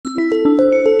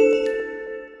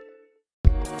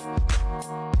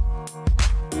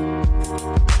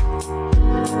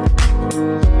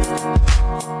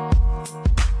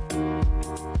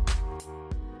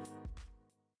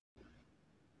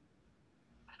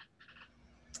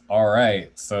All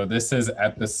right. So this is I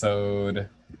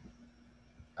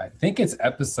think it's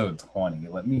episode 20.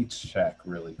 Let me check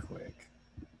really quick.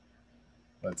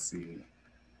 Let's see.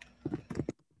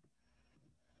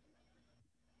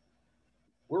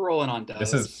 We're rolling on dubs.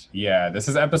 This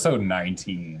is episode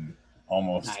 19,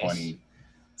 almost Nice. 20.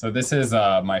 So this is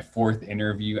my fourth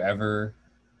interview ever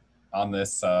on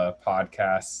this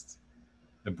podcast,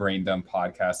 the Brain Dump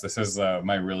podcast. This is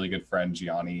my really good friend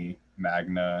Gianni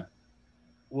Magna.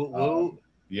 Woo Um, woo.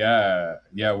 yeah,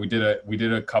 we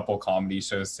did a couple comedy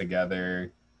shows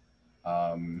together.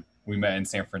 We met in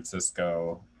San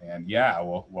Francisco, and yeah,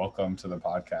 well, welcome to the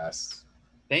podcast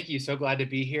Thank you. So glad to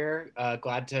be here.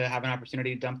 Glad to have an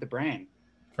opportunity to dump the brain.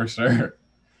 for sure.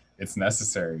 It's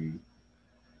necessary.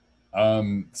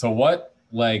 So what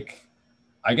like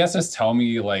I guess just tell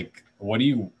me like what do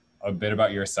you a bit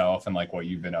about yourself and like what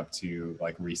you've been up to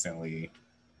like recently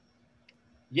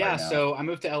Yeah, right now. so I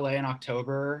moved to LA in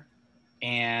October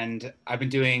and I've been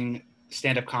doing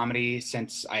stand-up comedy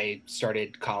since I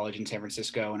started college in San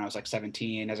Francisco when I was like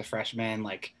 17 as a freshman,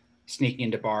 like sneaking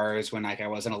into bars when like I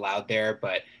wasn't allowed there.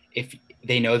 But if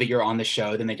they know that you're on the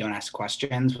show, then they don't ask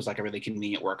questions was like a really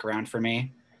convenient workaround for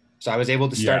me. So I was able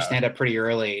to start Yeah. stand-up pretty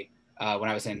early when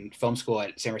I was in film school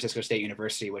at San Francisco State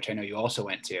University, which I know you also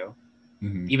went to.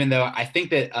 Hmm. Even though I think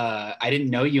that I didn't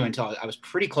know you until I was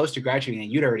pretty close to graduating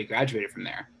and you'd already graduated from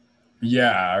there,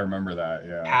 Yeah, I remember that.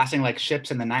 Yeah. passing like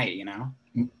ships in the night,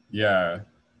 Yeah.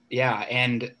 Yeah,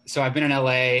 and so I've been in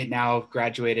LA now,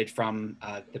 graduated from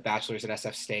the bachelor's at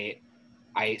SF State.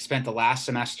 I spent the last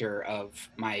semester of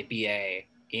my BA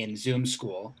in Zoom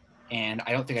school, and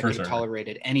I don't think I For could have sure.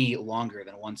 tolerated any longer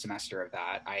than one semester of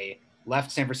that. I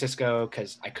left San Francisco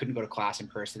because I couldn't go to class in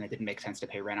person. It didn't make sense to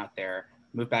pay rent out there.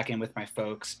 Moved back in with my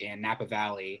folks in Napa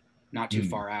Valley, not too Mm,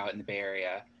 far out in the Bay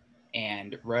Area,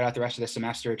 and wrote out the rest of the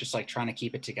semester just like trying to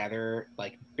keep it together,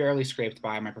 like barely scraped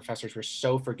by. My professors were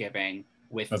so forgiving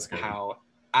with that's good. how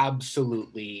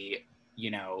absolutely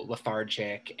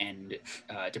lethargic and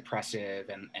depressive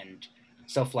and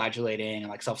self-flagellating and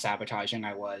like self-sabotaging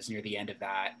I was near the end of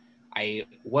that. I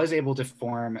was able to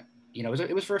form,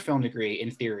 it was for a film degree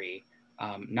in theory,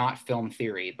 not film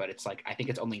theory, but it's like I think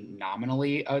it's only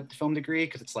nominally a film degree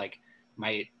because it's like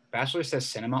my bachelor says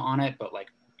cinema on it, but like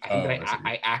I think that Oh, i, I see.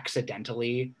 I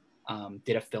accidentally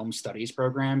did a film studies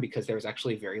program because there was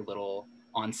actually very little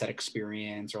on-set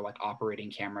experience or like operating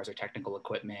cameras or technical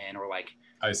equipment or like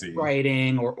I see.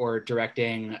 writing or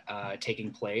directing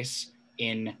taking place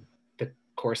in the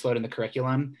course load in the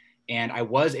curriculum. And I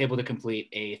was able to complete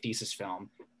a thesis film,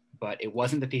 but it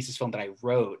wasn't the thesis film that I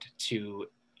wrote to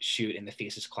shoot in the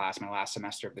thesis class my last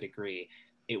semester of the degree.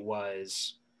 It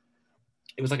was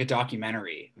it was like a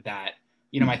documentary that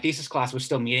my Hmm. thesis class was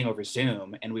still meeting over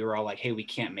Zoom, and we were all like, hey, we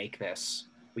can't make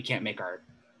our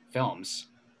films.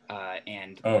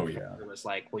 And my Oh yeah. professor was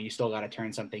like, well, you still got to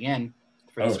turn something in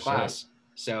for this Oh shit. class,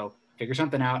 so figure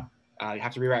something out. You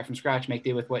have to rewrite from scratch, make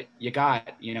do with what you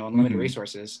got, unlimited Hmm.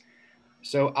 resources.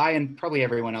 So I and probably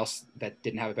everyone else that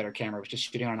didn't have a better camera was just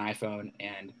shooting on an iPhone,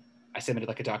 and I submitted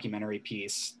like a documentary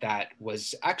piece that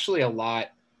was actually a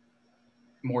lot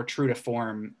more true to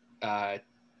form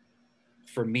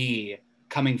for me,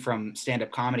 coming from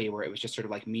stand-up comedy where it was just sort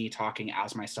of like me talking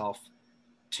as myself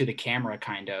to the camera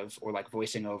kind of, or like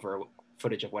voicing over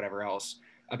footage of whatever else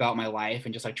about my life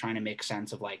and just like trying to make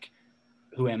sense of like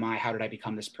who am I, how did I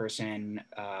become this person,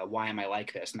 why am I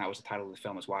like this, and that was the title of the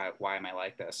film, is why am I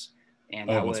like this. And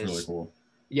Oh, that that's really was, cool.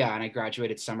 yeah, and I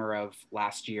graduated summer of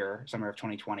last year, summer of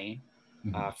 2020,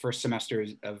 Hmm. first semester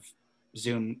of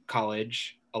Zoom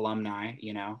college alumni,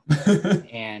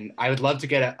 and I would love to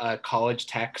get a college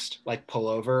text like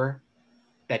pullover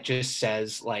that just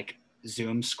says like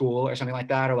Zoom school or something like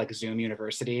that, or like Zoom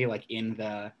University, like in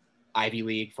the Ivy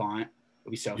League font. It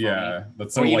would be so funny. Yeah,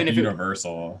 that's Or so even like if it,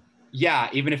 universal. yeah,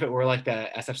 even if it were like the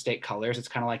SF State colors, it's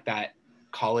kind of like that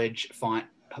college font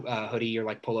hoodie or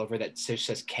like pullover that just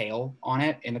says Kale on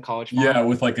it in the college Yeah, font.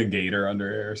 with like a gator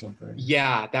under it or something.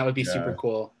 Yeah, that would be super Yeah,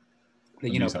 cool. The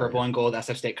that'd be purple tight. and gold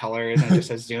SF State colors, and it just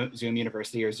says Zoom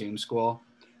University or Zoom School.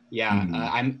 Yeah,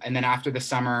 Hmm. and then after the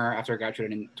summer, after I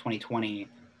graduated in 2020,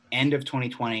 end of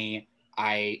 2020,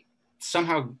 I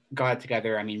somehow got it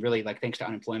together. I mean, really, like thanks to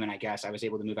unemployment, I guess I was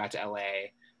able to move out to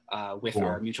LA with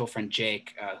our Cool. mutual friend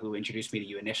Jake, who introduced me to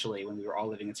you initially when we were all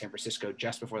living in San Francisco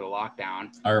just before the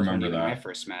lockdown. I Was when remember you and I that.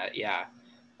 first met. Yeah.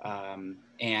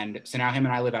 And so now him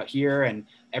and I live out here, and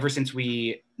ever since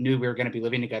we knew we were going to be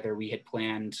living together, we had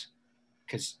planned,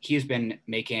 because he's been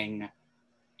making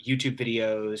YouTube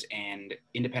videos and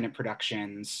independent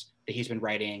productions that he's been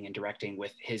writing and directing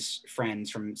with his friends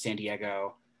from San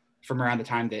Diego from around the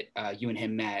time that you and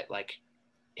him met, like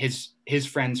his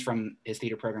friends from his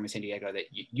theater program in San Diego that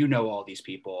you know all these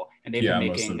people, and they've been Yeah,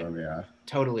 most of making them, yeah.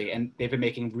 totally, and they've been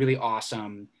making really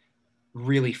awesome,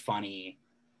 really funny,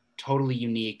 totally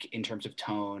unique in terms of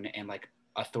tone and like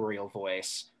authorial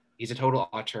voice. He's a total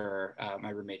auteur, my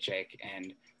roommate Jake,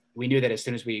 and we knew that as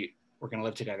soon as we were going to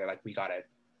live together, like we got to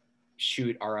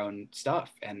shoot our own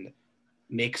stuff and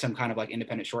make some kind of like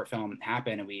independent short film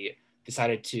happen. And we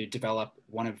decided to develop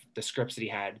one of the scripts that he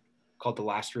had called The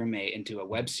Last Roommate into a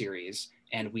web series.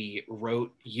 And we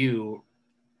wrote you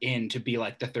in to be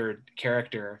like the third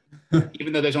character,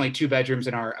 even though there's only 2 bedrooms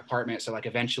in our apartment. So like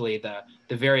eventually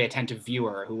the very attentive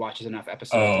viewer who watches enough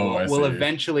episodes will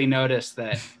eventually notice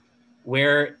that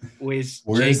where is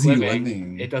Jake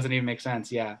living? It doesn't even make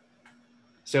sense. Yeah.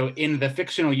 So in the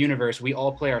fictional universe, we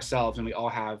all play ourselves and we all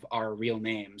have our real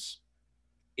names.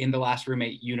 In the Last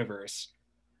Roommate universe,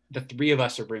 the 3 of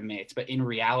us are roommates, but in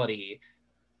reality,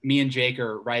 me and Jake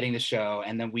are writing the show,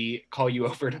 and then we call you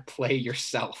over to play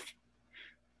yourself.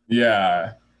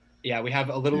 Yeah. Yeah, we have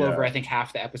a little over, I think,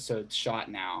 half the episodes shot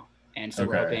now. And so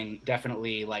we're hoping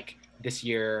definitely like this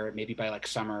year, maybe by like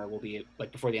summer, we'll be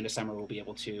like before the end of summer, we'll be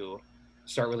able to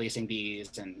start releasing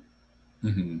these,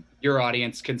 and your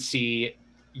audience can see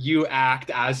you act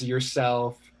as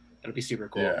yourself. It'll be super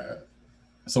cool. Yeah.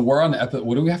 So we're on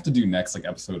what do we have to do next? Like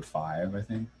episode 5, I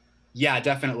think. Yeah,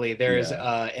 definitely. There's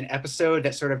an episode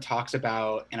that sort of talks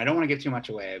about, and I don't want to give too much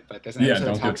away, but there's an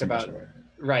episode that talks about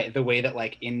the way that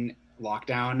like in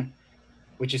lockdown,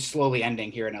 which is slowly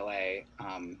ending here in LA.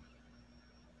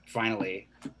 Finally,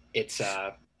 it's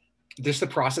just the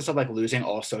process of like losing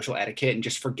all social etiquette and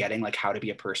just forgetting like how to be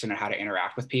a person and how to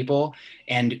interact with people.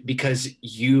 And because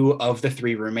you of the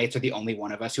 3 roommates are the only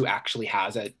one of us who actually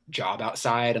has a job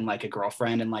outside and like a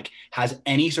girlfriend and like has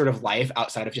any sort of life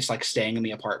outside of just like staying in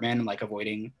the apartment and like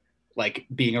avoiding like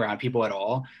being around people at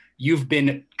all, you've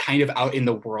been kind of out in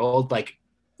the world like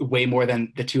way more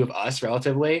than the 2 of us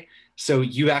relatively. So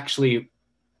you actually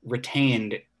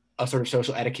retained a sort of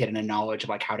social etiquette and a knowledge of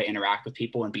like how to interact with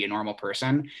people and be a normal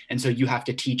person. And so you have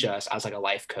to teach us as like a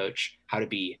life coach how to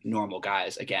be normal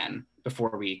guys again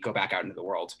before we go back out into the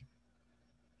world.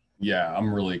 Yeah,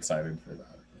 I'm really excited for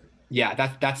that. Yeah,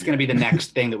 that's going to be the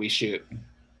next thing that we shoot.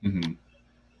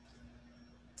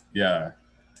 Yeah.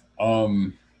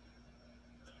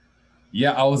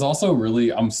 Yeah,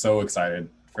 I'm so excited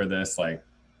for this. Like,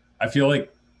 I feel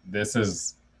like this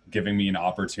is giving me an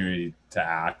opportunity to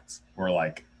act where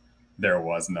like there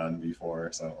was none before.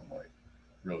 So I'm like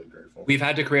really grateful. We've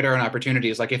had to create our own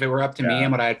opportunities. Like if it were up to me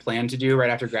and what I had planned to do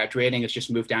right after graduating is just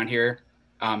move down here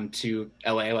to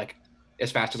LA like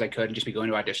as fast as I could and just be going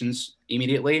to auditions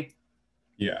immediately.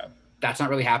 Yeah. That's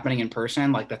not really happening in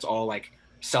person. Like that's all like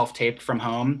self-taped from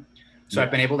home. So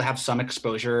I've been able to have some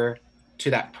exposure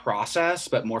to that process,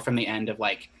 but more from the end of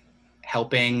like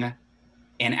helping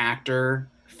an actor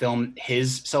film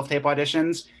his self-tape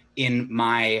auditions in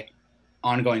my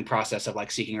ongoing process of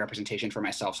like seeking representation for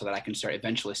myself so that I can start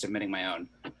eventually submitting my own.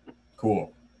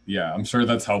 Cool. Yeah, I'm sure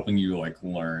that's helping you like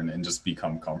learn and just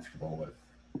become comfortable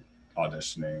with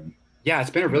auditioning. Yeah,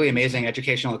 it's been a really amazing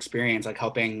educational experience, like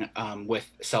helping with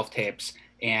self-tapes.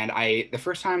 And the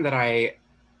first time that I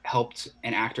helped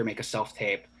an actor make a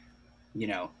self-tape, you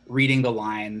know, reading the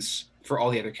lines for all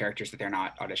the other characters that they're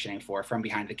not auditioning for from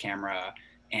behind the camera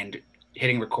and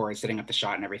hitting record, setting up the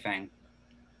shot and everything.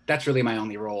 That's really my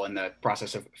only role in the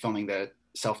process of filming the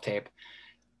self-tape.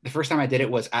 The first time I did it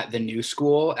was at the New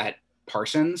School at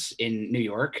Parsons in New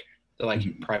York, the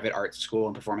like private art school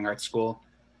and performing arts school.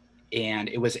 And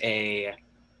it was a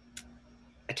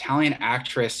Italian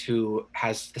actress who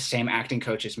has the same acting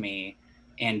coach as me.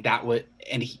 And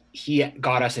he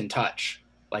got us in touch.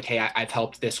 Like, hey, I've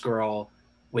helped this girl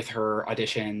with her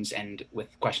auditions and with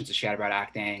questions that she had about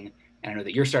acting. And I know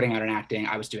that you're starting out in acting.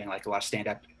 I was doing like a lot of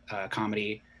stand-up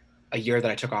comedy a year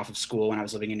that I took off of school when I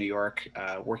was living in New York,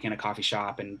 working in a coffee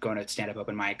shop and going to stand-up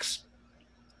open mics.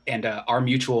 And our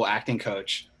mutual acting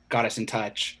coach got us in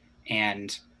touch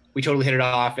and we totally hit it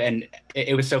off. And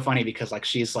it was so funny because like,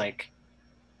 she's like,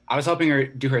 I was helping her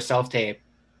do her self-tape.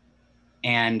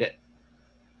 And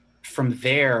from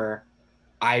there,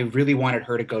 I really wanted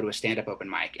her to go to a stand-up open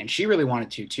mic and she really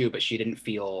wanted to too, but she didn't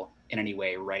feel in any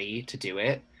way ready to do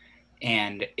it.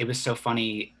 And it was so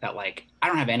funny that like, I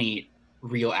don't have any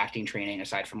real acting training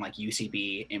aside from like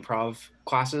UCB improv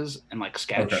classes and like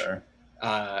sketch.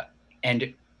 Okay.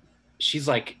 And she's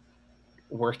like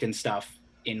worked in stuff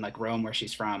in like Rome where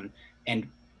she's from. And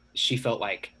she felt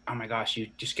like, oh my gosh, you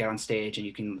just get on stage and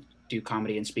you can do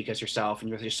comedy and speak as yourself. And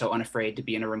you're just so unafraid to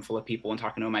be in a room full of people and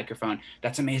talking to a microphone.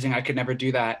 That's amazing. I could never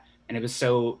do that. And it was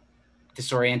so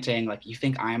disorienting. Like, you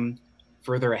think I'm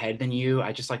further ahead than you,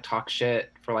 I just like talk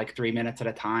shit for like 3 minutes at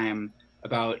a time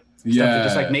about stuff that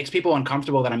just like Yeah, makes people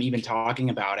uncomfortable that I'm even talking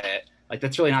about it. Like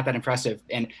that's really not that impressive.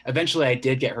 And eventually I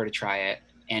did get her to try it,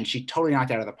 and she totally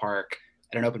knocked it out of the park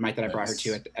at an open mic that I brought her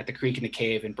to nice. at the Creek in the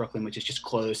Cave in Brooklyn, which is just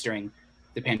closed during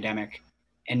the pandemic.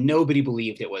 And nobody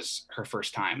believed it was her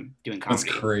first time doing That's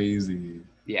comedy. crazy.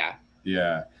 Yeah.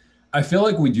 Yeah. I feel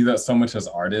like we do that so much as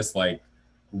artists. Like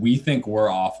we think we're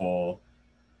awful,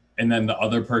 and then the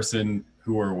other person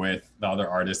who we're with, the other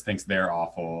artist, thinks they're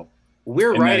awful.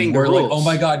 We're And then writing the we're like, oh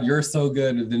my rules. God, you're so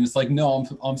good. And then it's like, no,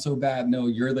 I'm so bad. No,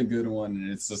 you're the good one.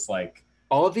 And it's just like,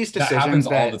 All of these that happens decisions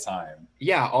all the that, time.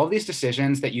 yeah, all of these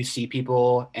decisions that you see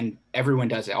people, and everyone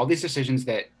does it, all these decisions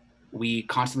that we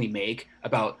constantly make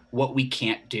about what we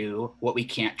can't do, what we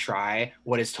can't try,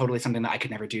 what is totally something that I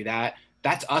could never do that.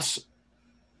 That's us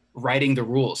writing the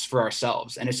rules for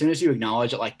ourselves. And as soon as you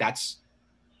acknowledge it, like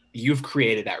you've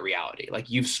created that reality. Like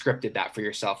you've scripted that for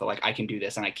yourself that like I can do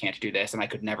this and I can't do this and I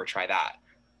could never try that.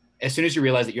 As soon as you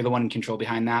realize that you're the one in control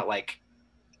behind that, like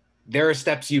there are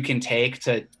steps you can take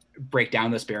to break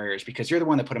down those barriers because you're the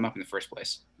one that put them up in the first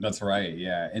place. That's right.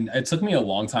 Yeah. And it took me a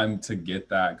long time to get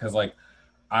that because like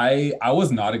I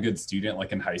was not a good student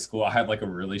like in high school. I had like a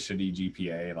really shitty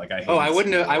GPA. Like I Oh, hated I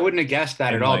school. wouldn't have guessed that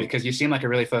at And all like because you seem like a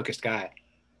really focused guy.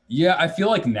 yeah, I feel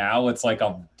like now it's like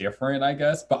I'm different, I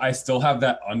guess, but I still have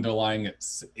that underlying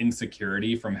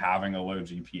insecurity from having a low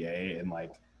GPA and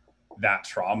like that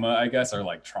trauma, I guess, or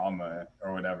like trauma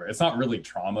or whatever. It's not really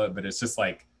trauma, but it's just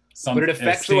like But it a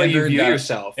affects the way you standard view that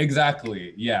yourself.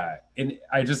 exactly, yeah. And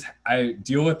I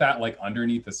deal with that like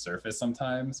underneath the surface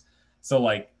sometimes. So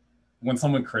like when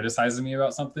someone criticizes me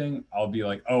about something, I'll be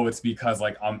like, oh, it's because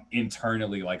like I'm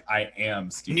internally like I am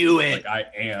Knew stupid. it. Like I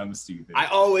am stupid. I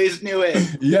always knew it.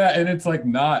 Yeah, and it's like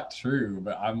not true,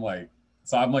 but I'm like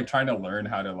so I'm like trying to learn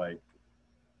how to like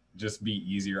just be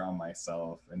easier on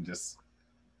myself and just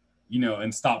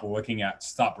and stop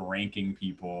ranking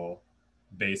people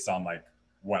based on like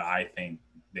what I think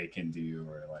they can do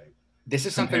or like This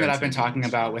is something that compared I've to been me and talking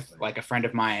about stuff. with like a friend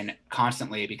of mine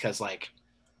constantly because like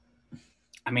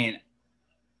I mean,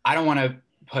 I don't want to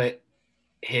put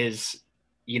his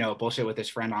bullshit with his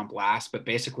friend on blast, but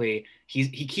basically he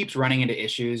keeps running into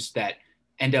issues that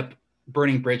end up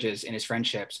burning bridges in his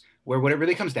friendships, where what it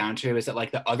really comes down to is that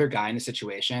like the other guy in the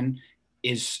situation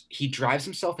is he drives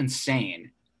himself insane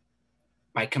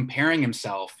by comparing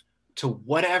himself to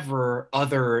whatever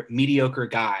other mediocre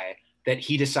guy that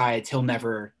he decides he'll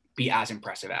never be as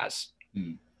impressive as.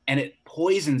 Mm. And it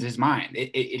poisons his mind.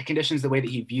 It conditions the way that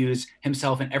he views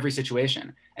himself in every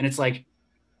situation. And it's like,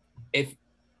 if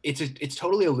it's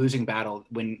totally a losing battle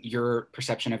when your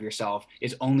perception of yourself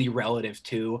is only relative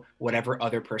to whatever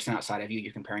other person outside of you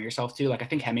you're comparing yourself to. Like I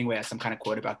think Hemingway has some kind of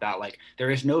quote about that. Like there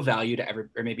is no value to ever,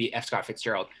 or maybe F. Scott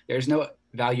Fitzgerald, there's no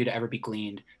value to ever be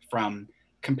gleaned from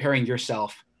comparing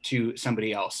yourself to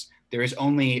somebody else. There is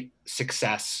only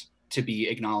success to be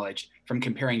acknowledged from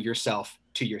comparing yourself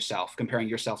to yourself, comparing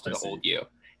yourself to I the see. old you.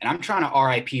 And I'm trying to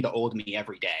RIP the old me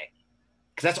every day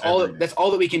because Every day. that's all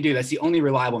that we can do. That's the only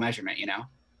reliable measurement,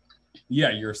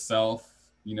 Yeah, yourself,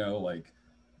 like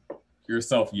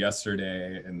yourself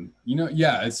yesterday and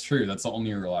yeah, it's true. That's the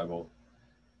only reliable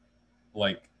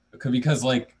like because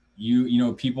like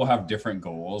people have different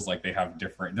goals, like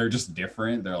they're just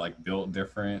different, they're like built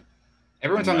different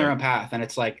Everyone's and on their like own path, and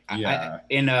it's like yeah.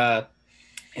 in the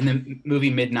movie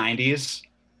Mid '90s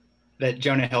that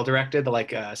Jonah Hill directed, the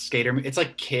like skater. It's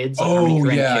like kids, like Army Oh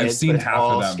Karate yeah, I've Kids, but seen it's half of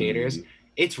all that skaters. movie.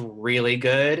 It's really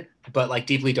good, but like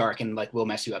deeply dark and like will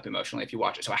mess you up emotionally if you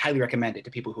watch it. So I highly recommend it to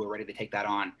people who are ready to take that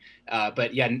on.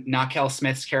 But yeah, Nakel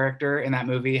Smith's character in that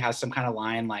movie has some kind of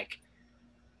line like,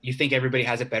 "You think everybody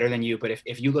has it better than you, but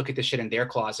if you look at the shit in their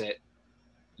closet,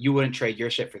 you wouldn't trade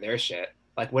your shit for their shit.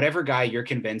 Like whatever guy you're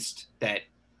convinced that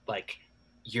like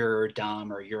you're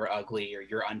dumb or you're ugly or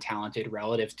you're untalented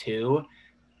relative to,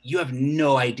 you have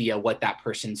no idea what that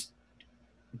person's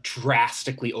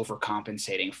drastically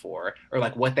overcompensating for, or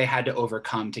like what they had to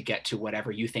overcome to get to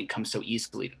whatever you think comes so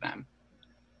easily to them.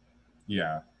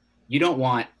 Yeah. You don't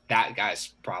want that guy's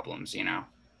problems,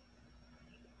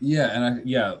 Yeah, and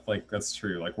yeah, like that's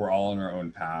true. Like we're all on our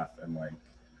own path and like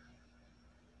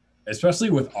especially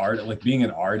with art, like being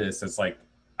an artist, it's like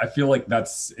I feel like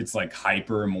it's like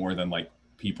hyper more than like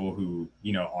people who,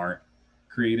 aren't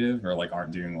creative or like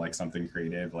aren't doing like something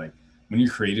creative. Like when you're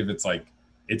creative, it's like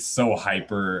it's so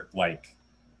hyper like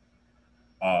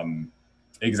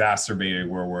exacerbated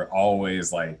where we're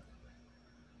always like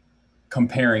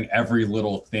comparing every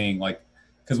little thing like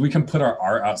because we can put our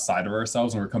art outside of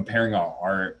ourselves and we're comparing our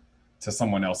art to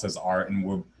someone else's art and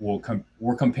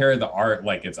we'll compare the art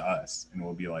like it's us and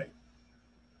we'll be like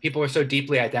People are so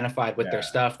deeply identified with their Yeah.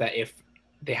 stuff that if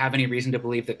they have any reason to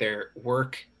believe that their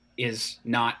work is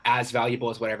not as valuable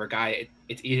as whatever guy,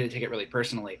 it's easy to take it really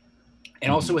personally.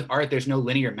 And also Mhm. with art, there's no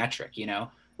linear metric, you know?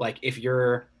 Like if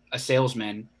you're a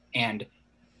salesman and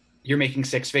you're making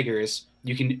six figures,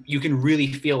 you can really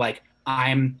feel like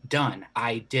I'm done.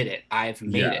 I did it. I've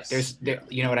made it. Yes. Yeah.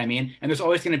 You know what I mean? And there's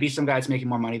always going to be some guys making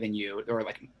more money than you or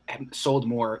like have sold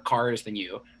more cars than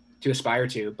you to aspire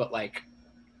to. But like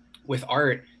with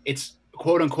art, it's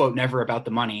quote unquote never about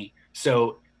the money.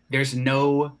 So there's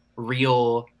no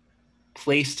real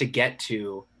place to get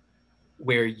to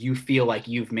where you feel like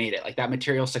you've made it. Like that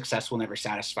material success will never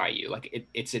satisfy you. Like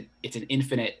it's an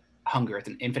infinite hunger. It's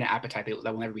an infinite appetite that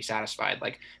will never be satisfied.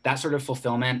 Like that sort of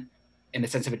fulfillment in the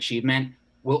sense of achievement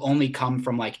will only come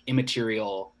from like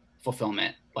immaterial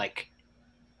fulfillment, like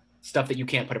stuff that you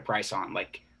can't put a price on,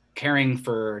 like caring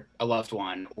for a loved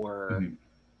one or Mhm.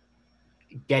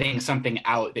 getting something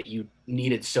out that you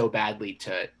needed so badly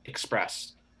to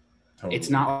express. It's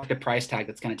Totally. not like the price tag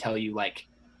that's going to tell you like,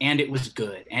 and it was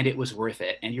good and it was worth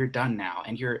it and you're done now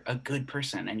and you're a good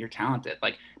person and you're talented.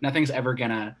 Like nothing's ever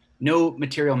gonna, no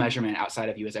material measurement outside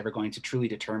of you is ever going to truly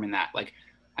determine that. Like,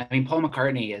 I mean, Paul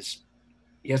McCartney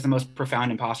he has the most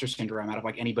profound imposter syndrome out of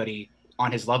like anybody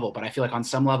on his level. But I feel like on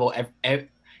some level,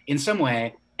 in some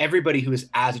way, everybody who is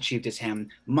as achieved as him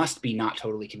must be not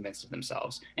totally convinced of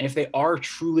themselves. And if they are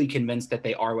truly convinced that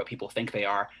they are what people think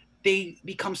they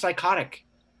become psychotic.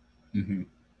 Hmm.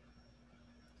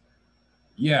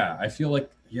 Yeah, I feel like,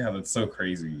 yeah, that's so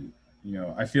crazy.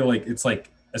 I feel like it's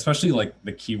like, especially like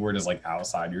the keyword is like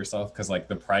outside yourself, because like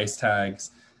the price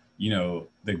tags, the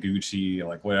Gucci,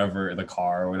 like whatever, the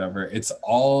car or whatever, it's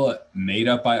all made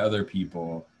up by other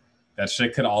people. That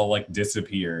shit could all like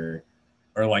disappear,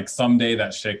 or like someday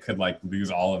that shit could like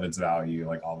lose all of its value,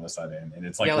 like all of a sudden. And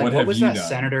it's Yeah, like, like what what have was you that done?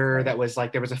 senator Like, that was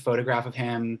like there was a photograph of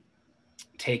him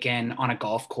taken on a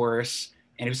golf course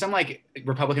and it was some like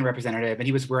Republican representative and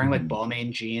he was wearing like mhm.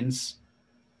 Balmain jeans.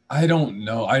 I don't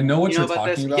know. I know what You know you're about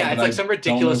this? talking about, Yeah, but it's like I some don't know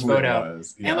ridiculous who it photo.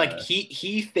 was. And like Yeah.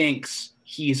 he thinks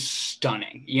he's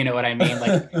stunning. You know what I mean?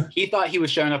 Like he thought he was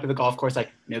showing up at the golf course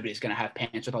like nobody's gonna have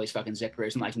pants with all these fucking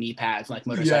zippers and like knee pads and like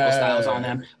motorcycle styles on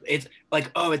Yeah. them. It's like,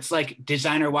 oh, it's like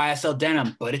designer YSL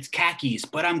denim, but it's khakis,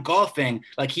 but I'm golfing.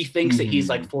 Like he thinks that he's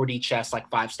like Hmm. 4D chess, like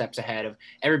 5 steps ahead of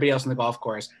everybody else in the golf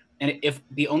course. And if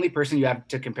the only person you have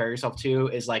to compare yourself to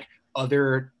is like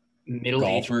other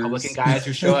middle-aged Republican Golfers. guys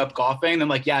who show up golfing, then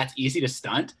like, yeah, it's easy to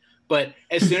stunt. But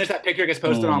as soon as that picture gets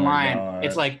posted Oh my online,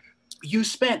 it's God. like, you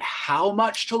spent how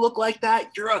much to look like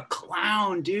that? You're a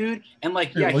clown, dude. And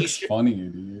like, It yeah, looks funny,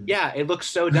 dude. yeah, it looks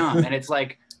so dumb. And it's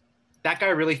like, that guy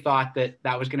really thought that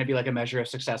that was going to be like a measure of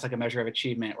success, like a measure of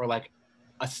achievement, or like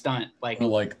a stunt, Or like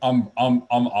like I'm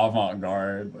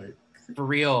avant-garde. Like, for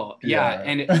real. Yeah.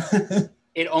 yeah. And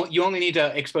you only need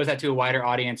to expose that to a wider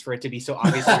audience for it to be so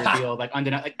obviously revealed, like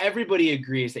undeniable. Like everybody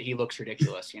agrees that he looks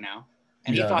ridiculous, you know?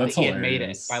 And he Yeah, thought that that's he had made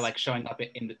it by hilarious. like showing up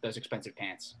in those expensive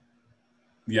pants.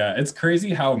 Yeah, it's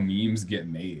crazy how memes get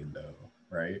made though,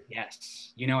 right?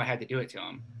 Yes. You know, I had to do it to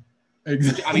him.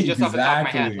 I mean, just off the top of my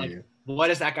head, like, Exactly. what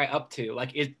is that guy up to?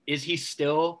 Like, is he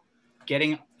still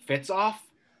getting fits off?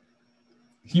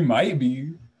 He might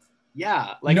be.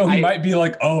 Yeah. Like, He might be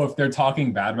like, oh, if they're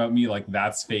talking bad about me, like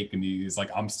that's fake news. Like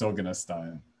I'm still gonna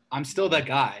stun. I'm still that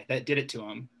guy that did it to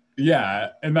him. Yeah,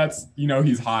 and that's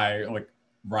he's high, like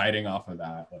riding off of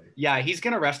that. Like, Yeah. He's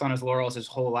going to rest on his laurels his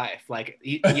whole life. Like,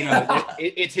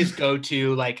 it's his go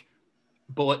to, like,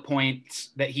 bullet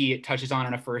points that he touches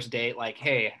on a first date. Like,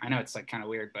 hey, I know it's like kind of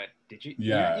weird, but you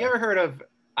yeah, ever heard of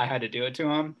I had to do it to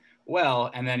him? Well,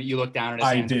 and then you look down at his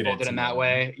I hands and did it fold it to in that him.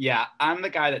 way. Yeah, I'm the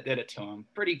guy that did it to him.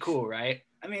 Pretty cool, right?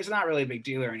 I mean, it's not really a big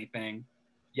deal or anything.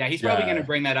 Yeah, he's probably going to Yeah,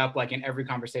 bring that up like in every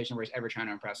conversation where he's ever trying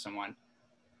to impress someone.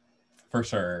 for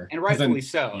sure. And Because rightfully then,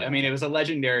 so. I yeah, mean, it was a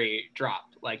legendary drop,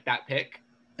 like that pick.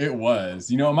 it was.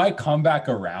 It might come back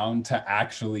around to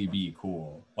actually be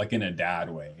cool, like in a dad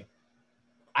way.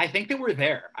 I think that we're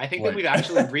there. I think that Like, we've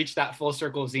actually reached that full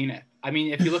circle zenith. I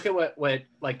mean, if you look at what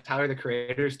like Tyler the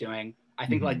Creator is doing, I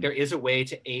think like mhm. there is a way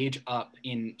to age up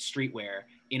in streetwear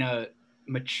in a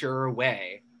mature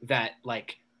way that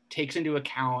like takes into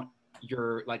account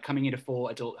your like coming into full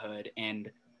adulthood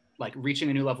and like reaching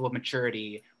a new level of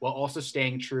maturity while also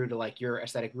staying true to like your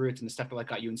aesthetic roots and the stuff that like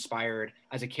got you inspired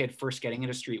as a kid first getting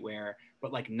into streetwear,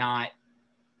 but like not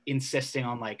insisting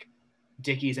on like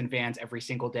Dickies and Vans every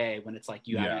single day when it's like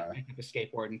you haven't Yeah, picked up a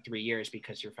skateboard in 3 years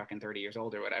because you're fucking 30 years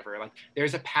old or whatever. Like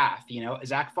there's a path,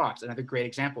 Zach Fox, another great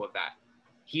example of that.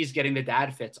 He's getting the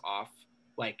dad fits off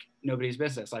like nobody's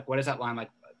business. Like what is that line?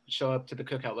 Like show up to the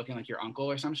cookout looking like your uncle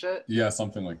or some shit. Yeah,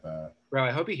 something like that. Bro,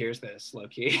 I hope he hears this, low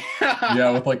key.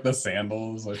 Yeah, with like the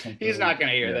sandals or something. He's not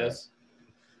gonna hear this.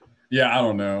 Yeah, I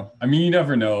don't know. I mean, you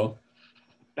never know.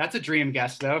 That's a dream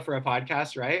guest though for a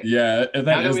podcast, right? Yeah,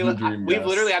 that is the dream We've guest.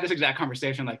 literally had this exact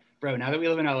conversation. Like, bro, now that we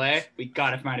live in LA, we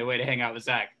gotta find a way to hang out with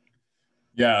Zach.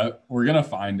 Yeah, we're gonna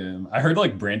find him. I heard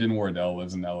like Brandon Wardell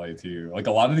lives in LA too. Like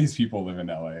a lot of these people live in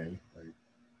LA. Like,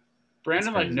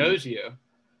 Brandon like knows you.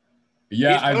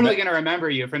 Yeah, he's totally gonna remember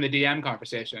you from the DM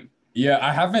conversation. Yeah,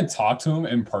 I haven't talked to him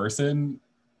in person,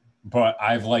 but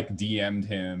I've like DM'd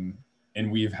him, and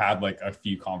we've had like a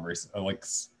few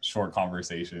short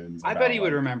conversations. I bet he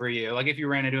would remember you. Like if you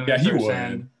ran into him in he person,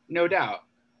 would. No doubt.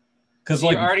 Because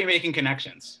like you're already making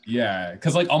connections. Yeah,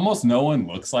 because like almost no one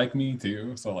looks like me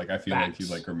too, so like I feel Facts. like he'd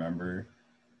like remember.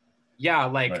 Yeah,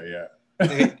 like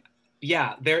but,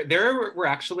 yeah. There were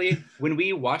actually, when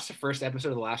we watched the first episode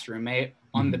of The Last Roommate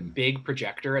on the big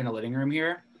projector in the living room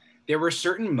here, there were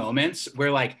certain moments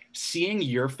where like seeing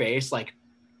your face like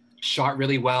shot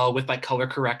really well with like color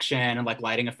correction and like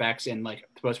lighting effects and like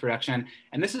post-production.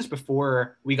 And this is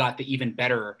before we got the even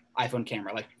better iPhone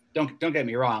camera. Like don't get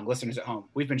me wrong, listeners at home,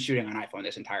 we've been shooting on iPhone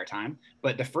this entire time,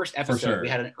 but the first episode we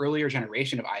had an earlier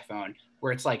generation of iPhone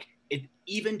where it's like it,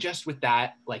 even just with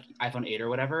that like iPhone 8 or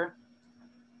whatever,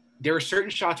 there are certain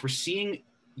shots we're seeing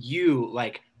you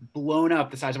like blown up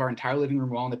the size of our entire living room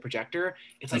wall on the projector.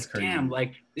 It's like, damn,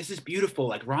 like this is beautiful.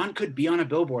 Like Ron could be on a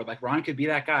billboard. Like Ron could be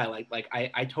that guy. Like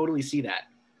I totally see that.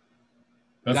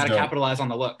 You got to capitalize on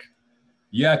the look.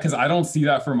 Yeah, because I don't see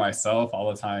that for myself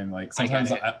all the time. Like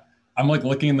sometimes I'm like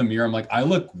looking in the mirror. I'm like, I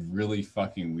look really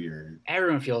fucking weird.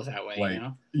 Everyone feels that way, like, you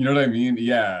know? You know what I mean?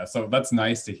 Yeah. So that's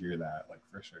nice to hear that, like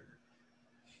for sure.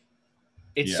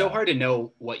 It's so hard to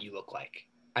know what you look like.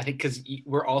 I think because we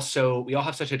all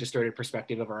have such a distorted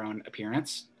perspective of our own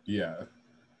appearance. Yeah.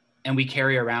 And we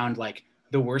carry around like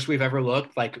the worst we've ever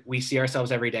looked. Like we see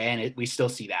ourselves every day and we still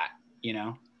see that, you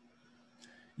know?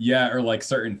 Yeah. Or like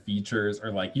certain features or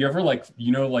like you ever like,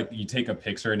 you know, like you take a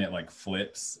picture and it like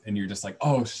flips and you're just like,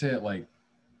 oh shit. Like,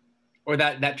 or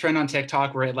that trend on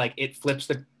TikTok where it flips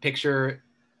the picture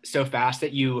so fast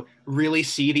that you really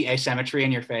see the asymmetry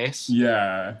in your face.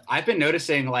 Yeah. I've been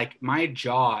noticing like my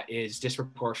jaw is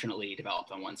disproportionately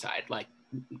developed on one side. Like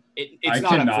it's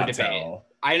not up for debate. Tell.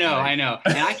 I know.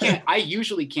 And I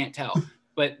usually can't tell,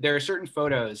 but there are certain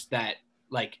photos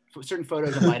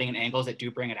of lighting and angles that do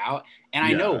bring it out. And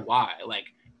I know why, like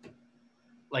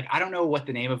I don't know what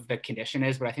the name of the condition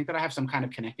is, but I think that I have some kind of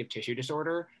connective tissue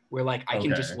disorder where like I can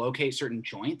dislocate certain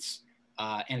joints.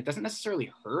 And it doesn't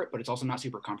necessarily hurt, but it's also not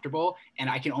super comfortable. And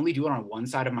I can only do it on one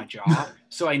side of my jaw.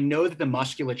 So I know that the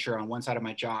musculature on one side of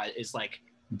my jaw is like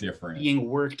different, being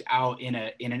worked out in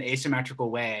an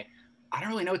asymmetrical way. I don't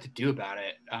really know what to do about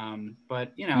it.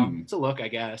 But you know, it's a look, I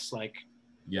guess. Like,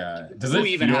 yeah. Who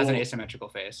even has an asymmetrical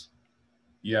face?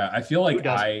 Yeah, I feel like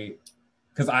I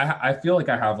feel like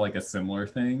I have like a similar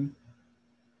thing.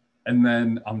 And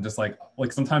then I'm just like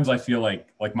sometimes I feel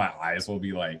like my eyes will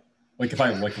be like if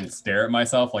I like stare at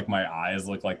myself, like my eyes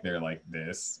look like they're like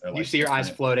this. Or, like, you see your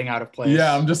eyes floating out of place.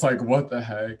 Yeah, I'm just like, what the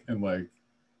heck? And like,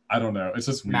 I don't know. It's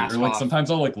just weird. Mask or like off. sometimes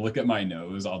I'll like look at my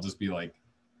nose. I'll just be like,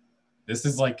 this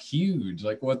is like huge.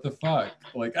 Like, what the fuck?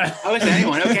 Like, how is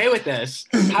anyone okay with this?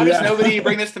 How does nobody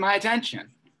bring this to my attention?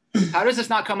 How does this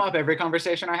not come up every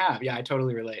conversation I have? Yeah, I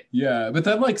totally relate. Yeah, but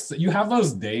then like you have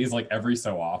those days like every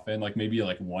so often, like maybe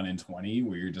like 1 in 20,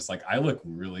 where you're just like, I look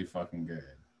really fucking good.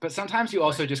 But sometimes you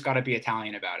also just got to be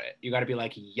Italian about it. You got to be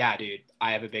like, yeah, dude,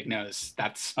 I have a big nose.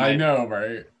 I know,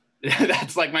 right?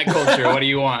 That's like my culture. What do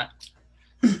you want?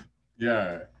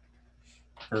 Yeah,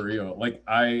 for real. Like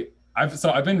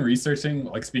I've been researching,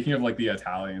 like speaking of like the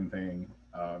Italian thing,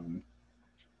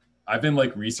 I've been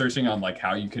like researching on like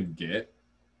how you could get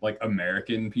like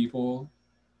American people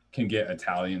can get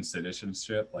Italian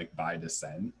citizenship like by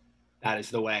descent. That is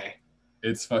the way.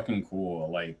 It's fucking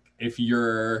cool. Like if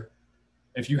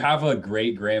you have a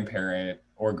great grandparent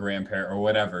or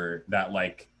whatever that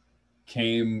like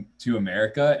came to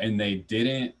America and they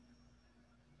didn't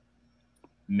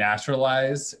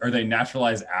naturalize, or they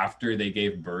naturalized after they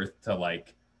gave birth to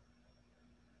like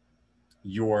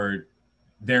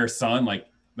their son, like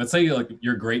let's say like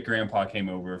your great grandpa came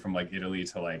over from like Italy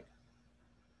to like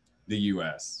the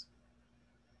US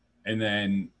and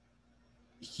then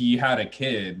he had a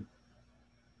kid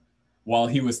while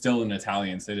he was still an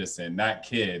Italian citizen. That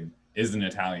kid is an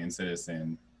Italian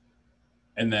citizen.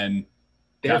 And then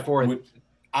therefore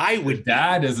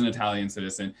dad is an Italian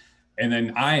citizen. And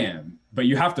then I am, but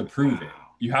you have to prove it.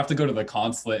 You have to go to the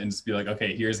consulate and just be like,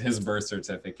 okay, here's his birth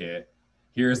certificate.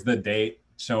 Here's the date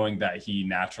showing that he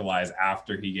naturalized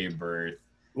after he gave birth.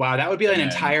 Wow, that would be like an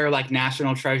And then entire like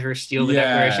national treasure, steal the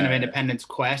Declaration of yeah, Independence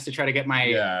quest to try to get my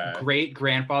yeah. great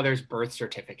grandfather's birth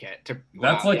certificate. To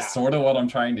That's wow, like yeah. sort of what I'm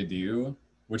trying to do,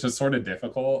 which is sort of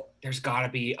difficult. There's got to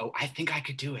be. Oh, I think I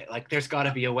could do it. Like, there's got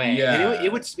to be a way, and Yeah,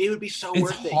 it would be so it's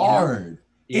worth it, you know? hard.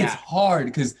 It's Yeah, hard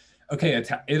because okay,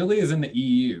 Italy is in the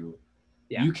EU.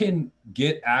 yeah. You can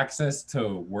get access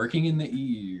to working in the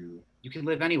EU, You can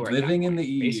live anywhere at that living in point,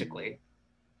 the EU. basically.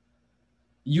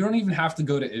 You don't even have to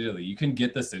go to Italy. You can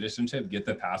get the citizenship, get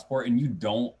the passport, and you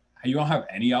don't have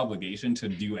any obligation to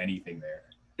do anything there.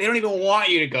 They don't even want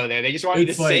you to go there. They just want you to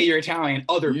It's say like, you're Italian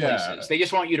other yeah, places. They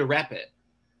just want you to rep it.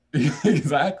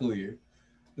 exactly.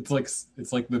 It's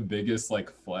like the biggest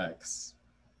like flex.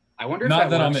 I wonder if Not that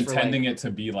that I'm works for intending like. it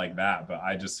to be like that, but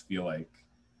I just feel like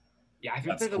Yeah, I think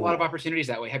that's there's a lot of cool. opportunities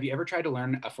that way. Have you ever tried to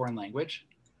learn a foreign language?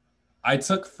 I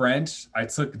took French, I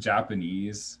took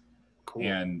Japanese, Cool.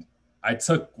 and I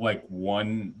took like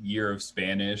 1 year of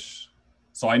Spanish.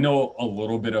 So I know a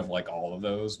little bit of like all of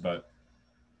those, but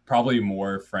probably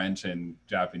more French and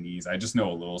Japanese. I just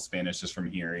know a little Spanish just from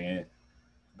hearing it.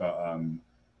 But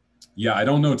yeah, I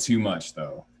don't know too much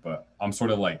though, but I'm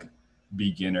sort of like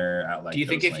beginner at Do like you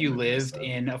think those if you languages. lived So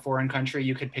in a foreign country,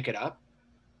 you could pick it up?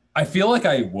 I feel like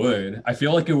I would. I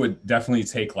feel like it would definitely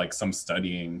take like some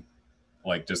studying,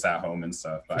 like just at home and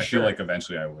stuff. But For I feel sure. like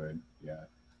eventually I would. Yeah.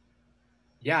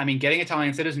 Yeah, I mean, getting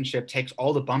Italian citizenship takes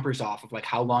all the bumpers off of like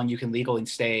how long you can legally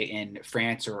stay in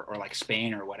France or like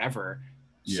Spain or whatever.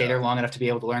 Stay there Yeah. long enough to be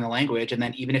able to learn the language. And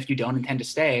then even if you don't intend to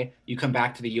stay, you come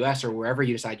back to the US or wherever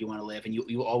you decide you want to live and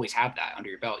you always have that under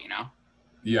your belt, you know?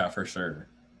 Yeah, for sure.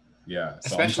 Yeah. So I'm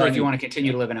Especially trying if you to, want to continue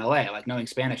yeah, to live in LA. Like knowing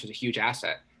Spanish is a huge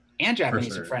asset. And for Japanese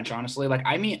and sure. French, honestly. Like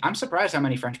I mean, I'm surprised how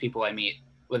many French people I meet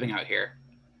living out here.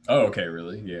 Oh, okay,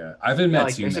 really? Yeah. I haven't Yeah, met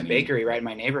like too there's a many. bakery right in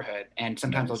my neighborhood, and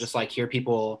sometimes I'll Nice. just like hear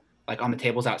people like on the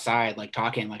tables outside, like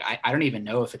talking. Like I don't even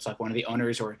know if it's like one of the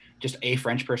owners or just a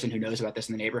French person who knows about this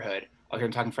in the neighborhood. I'll hear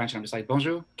them talking French, and I'm just like,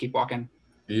 bonjour, keep walking.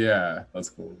 Yeah, that's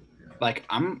cool. Yeah. Like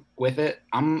I'm with it.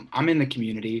 I'm in the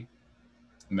community.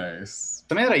 Nice.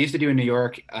 Something that I used to do in New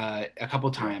York a couple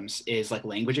Yeah. times is like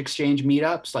language exchange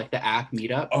meetups, like the app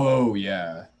Meetup. Oh,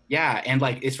 yeah. Yeah, and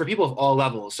like it's for people of all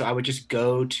levels. So I would just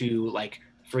go to like,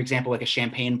 for example, like a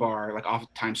champagne bar like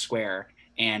off Times Square,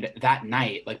 and that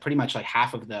night, like pretty much like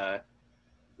half of the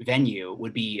venue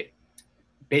would be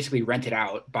basically rented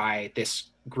out by this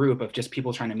group of just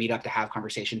people trying to meet up to have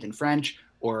conversations in French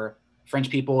or French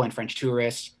people and French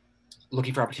tourists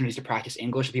looking for opportunities to practice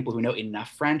English, people who know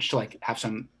enough French to like have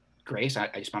some grace. I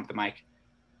just bumped the mic.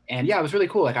 And yeah, it was really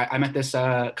cool. Like I met this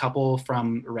couple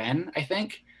from Rennes, I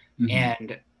think, Hmm.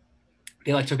 and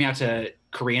they like took me out to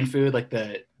Korean food like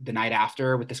the night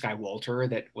after with this guy Walter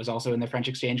that was also in the French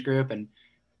exchange group, and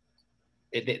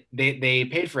they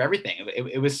paid for everything.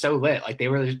 It was so lit. Like they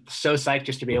were so psyched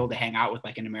just to be able to hang out with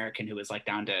like an American who was like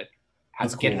down to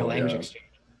That's get in a cool. language Yeah.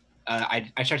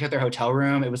 exchange. I checked out their hotel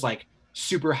room. It was like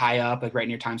super high up, like right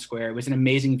near Times Square. It was an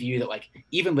amazing view that like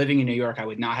even living in New York, I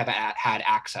would not have had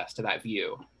access to that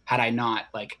view had I not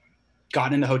like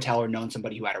gotten in the hotel or known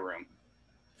somebody who had a room.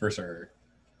 For sure.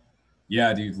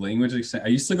 Yeah, dude, language exchange. I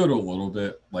used to go to a little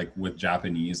bit like with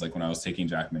Japanese, like when I was taking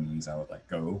Japanese, I would like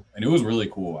go, and it was really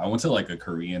cool. I went to like a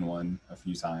Korean one a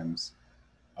few times.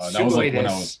 That was Sugoi like when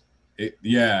I was, this.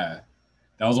 yeah,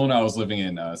 that was when I was living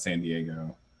in San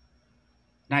Diego.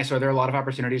 Nice. Are there a lot of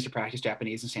opportunities to practice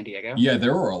Japanese in San Diego? Yeah,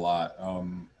 there were a lot.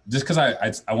 Just because I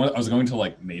was going to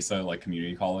like Mesa like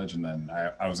community college, and then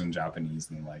I was in Japanese,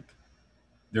 and like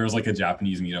there was like a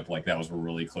Japanese meetup like that was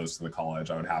really close to the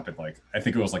college. I would happen like I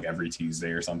think it was like every Tuesday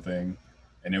or something,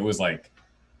 and it was like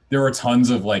there were tons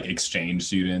of like exchange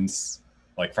students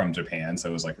like from Japan, so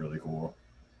it was like really cool.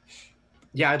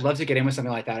 Yeah, I'd love to get in with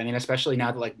something like that. I mean, especially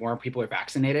now that like more people are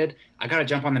vaccinated, I gotta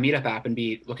jump on the Meetup app and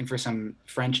be looking for some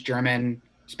French, German,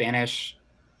 Spanish,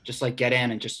 just like get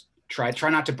in and just try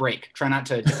not to break, try not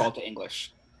to default to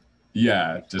English.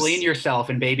 Yeah, Explain just yourself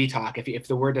in baby talk. If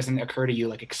the word doesn't occur to you,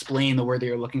 like explain the word that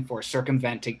you're looking for,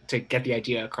 circumvent to get the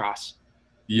idea across.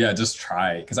 yeah, just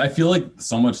try because I feel like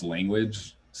so much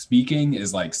language speaking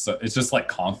is like so it's just like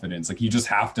confidence. Like you just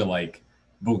have to like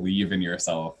believe in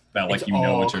yourself that It's like you know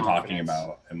all what you're talking confidence.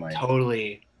 about and like Totally.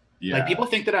 Like yeah, people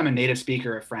think that I'm a native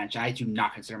speaker of French. I do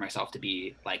not consider myself to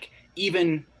be like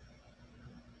even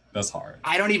that's hard.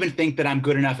 I don't even think that I'm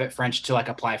good enough at French to like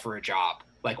apply for a job,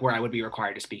 like where I would be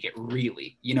required to speak it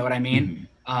really. You know what I mean?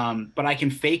 Mhm. But I can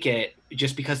fake it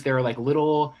just because there are like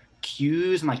little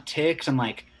cues and like ticks and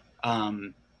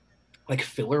um, like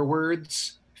filler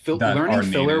words. That Learning are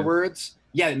filler native. words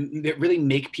yeah, that really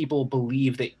make people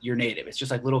believe that you're native. It's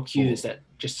just like little cues Cool. that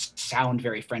just sound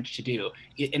very French to do,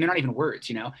 and they're not even words,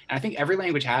 you know. And I think every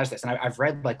language has this. And I've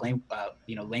read like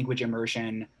language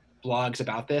immersion blogs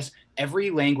about this. Every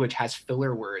language has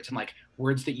filler words and like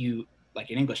words that you like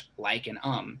in English, like and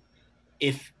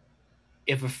If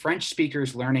if a French speaker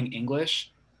is learning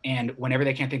English and whenever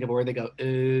they can't think of a word, they go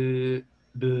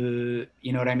buh,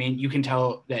 you know what I mean? You can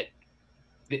tell that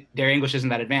their English isn't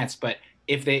that advanced, but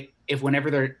if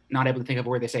whenever they're not able to think of a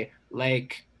word, they say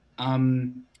like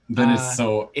um Then it's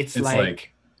it's like,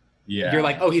 like you're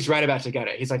like, yeah, oh, he's right about to get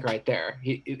it. He's like right there.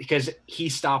 Because he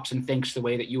stops and thinks the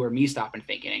way that you or me stop and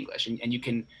think in English, and you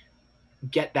can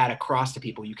get that across to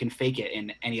people. You can fake it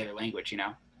in any other language, you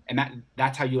know, and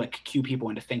that's how you like cue people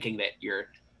into thinking that you're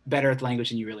better at the language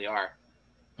than you really are.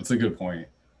 that's a good point.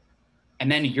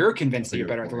 And then you're convinced That's that a you're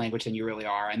good better at the point. language than you really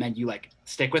are, and then you like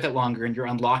stick with it longer, and you're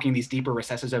unlocking these deeper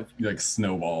recesses of You like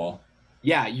snowball.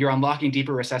 yeah, you're unlocking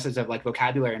deeper recesses of like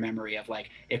vocabulary memory of like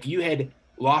if you had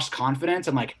lost confidence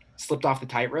and like slipped off the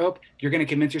tightrope, you're going to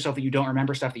convince yourself that you don't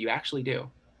remember stuff that you actually do.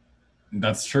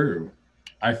 That's true.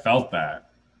 I felt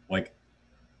that like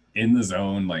in the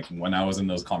zone, like when I was in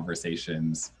those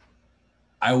conversations,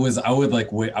 I would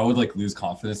like wait, I would like lose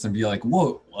confidence and be like,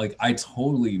 whoa, like I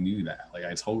totally knew that. Like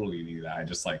I totally knew that. I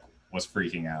just like was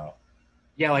freaking out,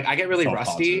 Yeah, like I get really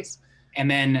rusty, self-conscious.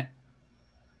 and then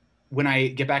when I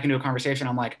get back into a conversation,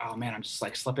 I'm like, oh man, I'm just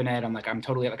like slipping it. I'm like, I'm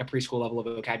totally at like a preschool level of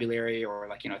vocabulary or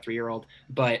like, you know, 3-year-old.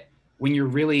 But when you're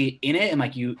really in it and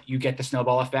like you get the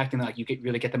snowball effect and like you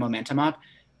really get the momentum up,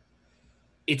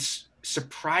 it's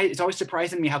always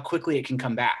surprising me how quickly it can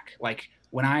come back. Like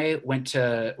when I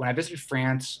visited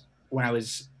France when I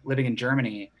was living in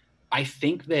Germany, I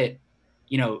think that,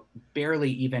 you know,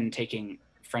 barely even taking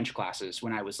French classes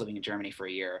when I was living in Germany for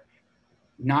a year,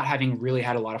 not having really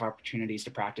had a lot of opportunities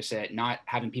to practice it, not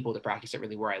having people to practice it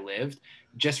really where I lived,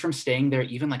 just from staying there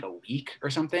even like a week or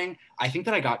something, I think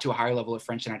that I got to a higher level of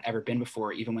French than I'd ever been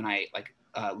before, even when I like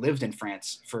lived in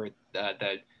France for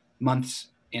the months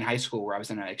in high school where I was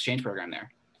in an exchange program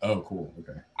there. Oh, cool.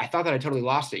 Okay. I thought that I totally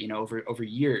lost it, you know, over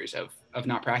years of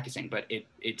not practicing, but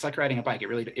it's like riding a bike. It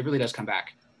really does come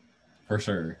back. For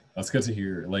sure. That's good to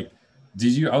hear. Like,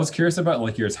 did you, I was curious about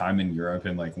like your time in Europe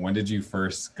and like when did you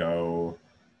first go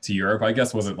to Europe? I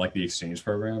guess was it like the exchange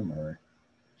program or?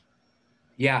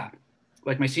 Yeah,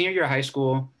 like my senior year of high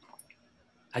school,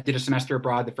 I did a semester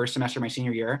abroad the first semester of my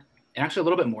senior year, and actually a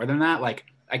little bit more than that. Like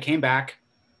I came back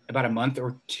about a month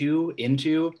or two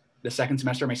into the second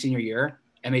semester of my senior year,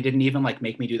 and they didn't even like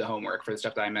make me do the homework for the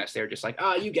stuff that I missed. They were just like,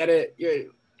 "Oh, you get it.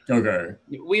 Okay.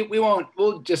 We won't.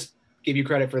 We'll just give you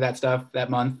credit for that stuff that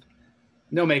month.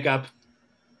 No makeup."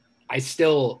 I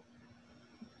still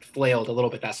flailed a little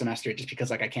bit that semester just because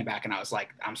like I came back and I was like,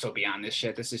 I'm so beyond this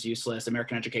shit. This is useless.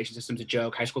 American education system's a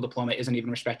joke. High school diploma isn't even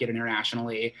respected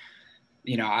internationally.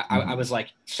 You know, I Mhm. was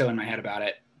like so in my head about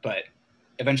it, but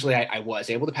eventually I was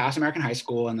able to pass American high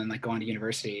school and then like go on to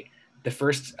university. The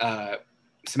first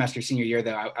semester senior year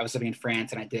though, I was living in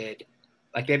France and I did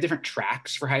like they have different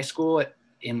tracks for high school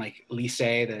in like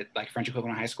lycée, the like French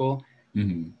equivalent of high school,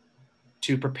 Mhm.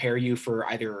 to prepare you for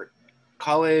either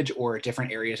college or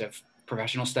different areas of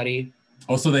professional study.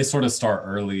 Also, they sort of start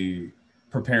early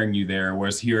preparing you there,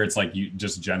 whereas here it's like you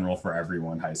just general for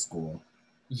everyone high school.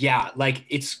 Yeah, like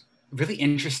it's really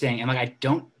interesting and like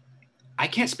I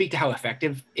can't speak to how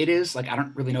effective it is. Like, I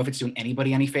don't really know if it's doing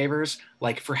anybody any favors.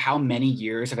 Like, for how many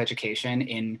years of education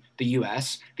in the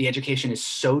US, the education is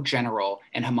so general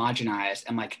and homogenized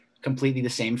and like completely the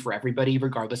same for everybody,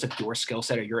 regardless of your skill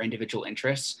set or your individual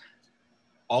interests.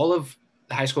 All of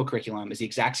the high school curriculum is the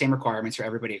exact same requirements for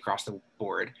everybody across the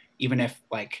board, even if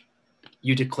like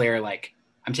you declare, like,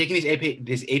 I'm taking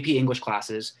these AP English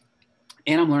classes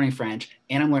and I'm learning French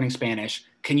and I'm learning Spanish.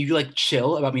 Can you like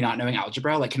chill about me not knowing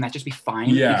algebra? Like, can that just be fine?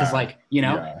 Because Yeah. like, you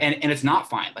know, Yeah. and it's not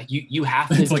fine. Like you have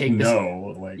to It's like take this.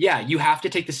 no, like Yeah, you have to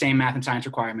take the same math and science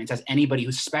requirements as anybody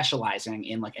who's specializing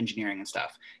in like engineering and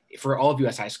stuff for all of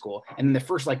US high school. And then the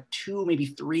first like 2, maybe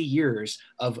 3 years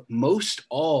of most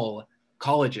all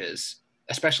colleges,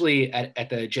 especially at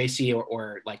the JC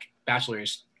or like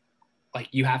bachelor's, like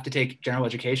you have to take general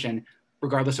education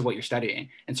regardless of what you're studying.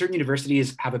 And certain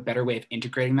universities have a better way of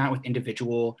integrating that with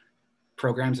individual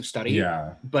programs of study.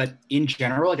 yeah, But in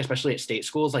general, like especially at state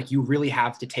schools, like you really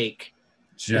have to take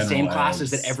the same general classes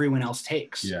that eds. everyone else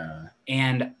takes. Yeah.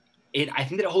 And I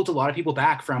think that it holds a lot of people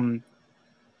back from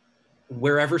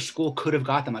wherever school could have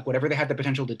got them, like whatever they had the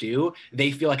potential to do,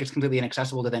 they feel like it's completely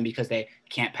inaccessible to them because they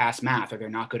can't pass math or they're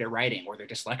not good at writing or they're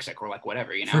dyslexic or like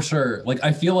whatever, you For know? sure. Like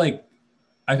I feel like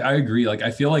I agree. Like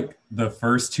I feel like the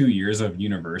first 2 years of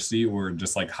university were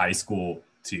just like high school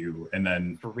two, and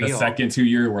then For the real. second 2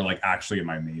 year were like actually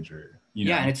my major. You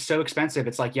know? Yeah, and it's so expensive.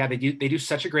 It's like, yeah, they do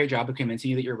such a great job of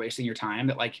convincing you that you're wasting your time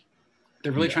that like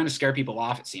they're really Yeah. trying to scare people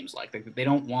off. It seems like they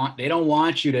don't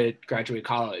want you to graduate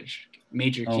college,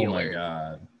 major Oh my Keeler.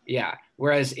 god. Yeah.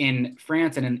 Whereas in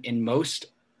France and in most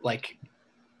like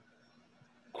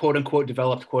quote unquote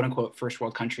developed quote unquote first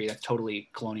world country, that's totally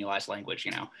colonialized language,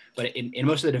 you know. But in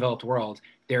most of the developed world,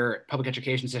 their public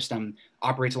education system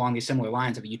operates along these similar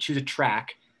lines of you choose a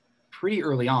track pretty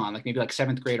early on, like maybe like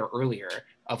 7th grade or earlier,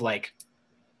 of like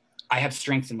I have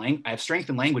strength in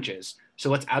languages. So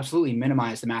let's absolutely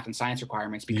minimize the math and science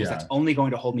requirements because that's only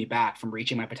going to hold me back from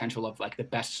reaching my potential of like the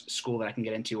best school that I can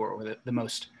get into or the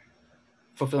most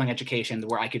fulfilling education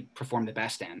where I could perform the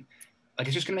best in. Like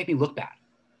it's just going to make me look bad.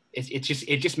 It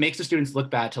just makes the students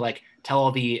look bad to like tell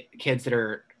all the kids that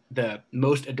are the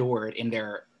most adored in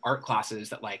their art classes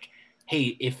that like,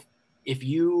 hey, if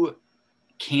you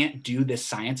can't do this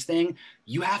science thing,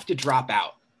 you have to drop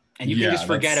out. And you can just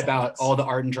forget about all the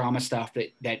art and drama stuff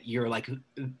that you're like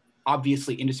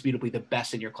obviously indisputably the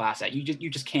best in your class at. You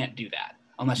just can't do that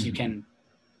unless you can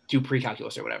do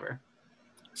pre-calculus or whatever.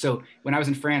 So when I was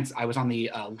in France, I was on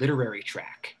the literary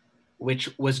track, which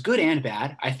was good and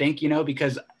bad, I think, you know,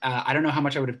 because I don't know how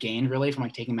much I would have gained really from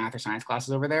like taking math or science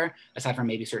classes over there, aside from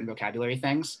maybe certain vocabulary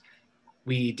things.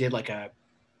 We did like a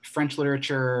French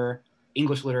literature,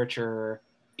 English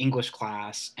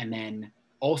class, and then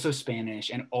also Spanish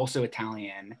and also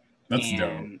Italian. That's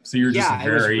dope. So you're just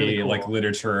very really cool. Like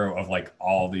literature of like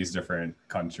all these different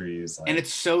countries. Like... And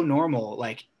it's so normal.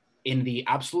 Like in the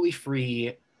absolutely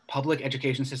free public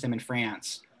education system in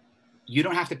France, you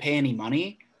don't have to pay any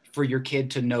money for your kid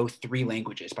to know 3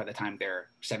 languages by the time they're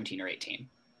 17 or 18.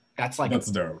 That's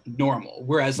dope. Normal.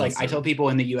 Whereas like I tell people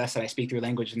in the US that I speak 3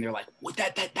 languages and they're like, what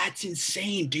that's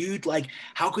insane, dude. Like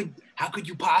how could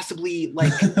you possibly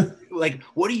like like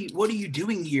what are you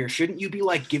doing here? Shouldn't you be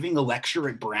like giving a lecture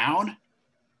at Brown?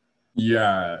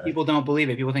 Yeah. People don't believe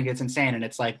it. People think it's insane. And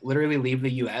it's like literally leave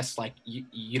the US. Like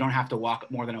you don't have to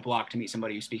walk more than a block to meet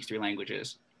somebody who speaks 3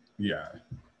 languages. Yeah.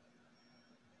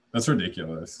 That's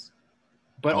ridiculous.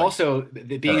 But also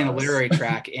being in a literary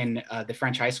track in the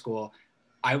French high school,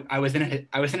 I was in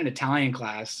an Italian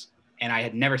class and I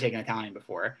had never taken Italian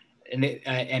before.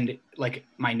 And like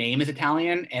my name is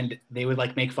Italian and they would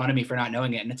like make fun of me for not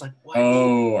knowing it. And it's like, what?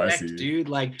 Oh, I see. Dude,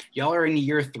 like y'all are in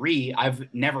year 3.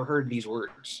 I've never heard these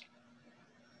words.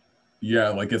 Yeah,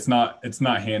 like it's not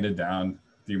handed down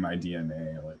through my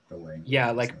DNA, like the language.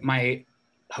 Yeah, like my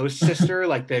host sister,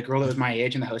 like the girl that was my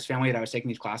age in the host family that I was taking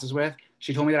these classes with,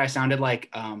 she told me that I sounded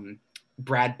like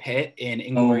Brad Pitt in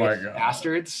Inglourious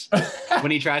Bastards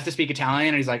when he tries to speak Italian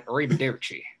and he's like,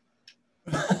 Arrivederci.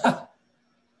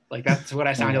 Like that's what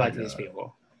I sounded like to these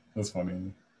people. That's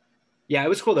funny. Yeah, it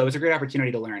was cool though. It was a great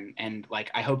opportunity to learn. And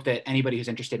like, I hope that anybody who's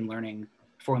interested in learning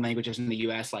foreign languages in the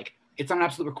US, like it's not an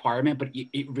absolute requirement, but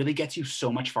it really gets you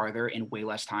so much farther in way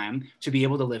less time to be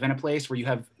able to live in a place where you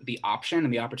have the option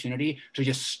and the opportunity to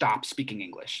just stop speaking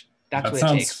English. That's what it takes. That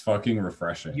sounds fucking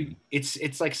refreshing.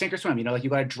 It's like sink or swim, you know, like you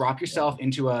got to drop yourself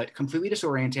into a completely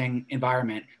disorienting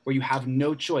environment where you have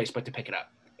no choice but to pick it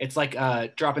up. It's like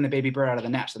dropping the baby bird out of the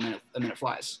nest the minute it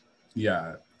flies.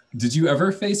 Yeah. Did you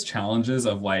ever face challenges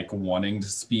of like wanting to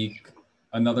speak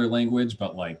another language,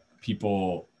 but like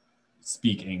people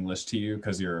speak English to you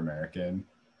because you're American?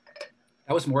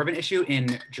 That was more of an issue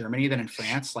in Germany than in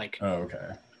France. Like, oh,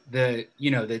 okay.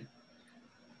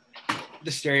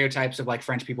 The stereotypes of like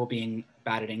French people being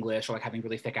bad at English or like having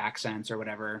really thick accents or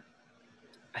whatever.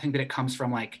 I think that it comes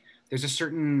from like, there's a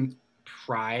certain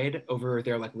pride over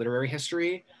their like literary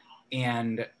history.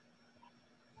 And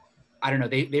I don't know,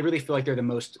 they really feel like they're the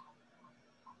most,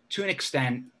 to an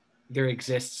extent, there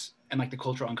exists and like the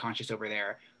cultural unconscious over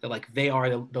there that like they are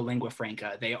the lingua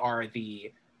franca. They are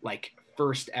the like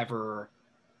first ever,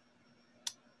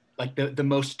 like the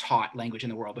most taught language in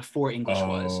the world. Before English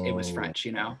it was French,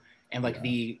 you know? And like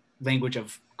the language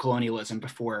of colonialism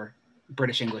before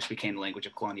British English became the language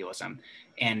of colonialism.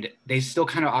 And they still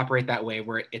kind of operate that way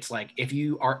where it's like, if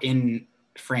you are in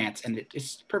France, and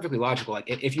it's perfectly logical, like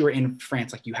if you are in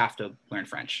France, like you have to learn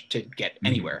French to get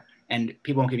anywhere. And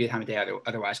people won't give you the time of day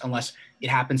otherwise, unless it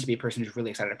happens to be a person who's really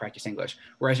excited to practice English.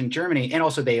 Whereas in Germany, and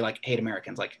also they like hate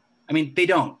Americans. Like, I mean, they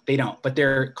don't, but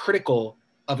they're critical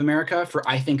of America for,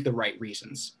 I think, the right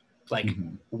reasons. Like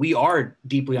we are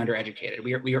deeply undereducated.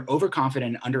 We are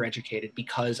overconfident and undereducated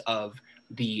because of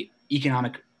the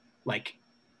economic like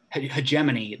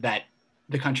hegemony that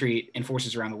the country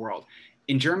enforces around the world.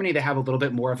 In Germany, they have a little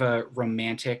bit more of a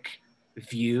romantic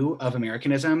view of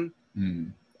Americanism.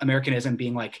 Americanism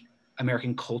being like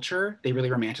American culture. They really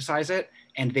romanticize it.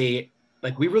 And they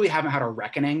like we really haven't had a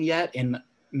reckoning yet in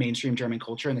mainstream German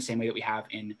culture in the same way that we have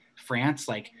in France.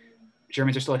 Like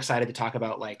Germans are still excited to talk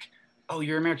about like, oh,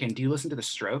 you're American, do you listen to the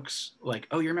Strokes? Like,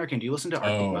 oh, you're American, do you listen to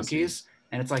Arctic Monkeys?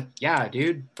 And it's like, yeah,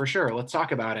 dude, for sure, let's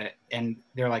talk about it. And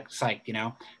they're like psyched, you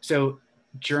know? So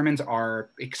Germans are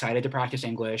excited to practice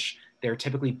English. They're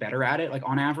typically better at it, like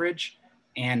on average.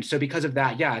 And so because of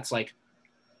that, yeah, it's like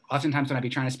oftentimes when I'd be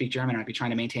trying to speak German, I'd be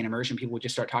trying to maintain immersion, people would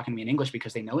just start talking to me in English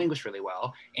because they know English really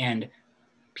well. And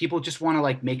people just want to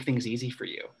like make things easy for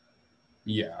you.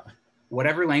 Yeah.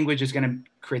 Whatever language is going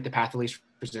to create the path of least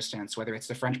resistance, whether it's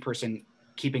the French person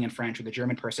keeping in French or the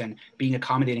German person being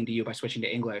accommodating to you by switching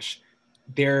to English,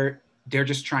 they're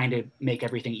just trying to make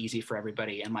everything easy for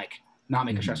everybody and like not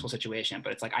make a stressful situation.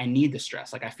 But it's like, I need the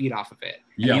stress. Like I feed off of it.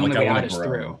 And Yeah. the only Like way out is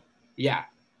through. Yeah.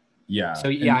 Yeah. So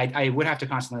yeah, I would have to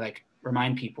constantly like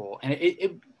remind people, and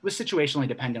it was situationally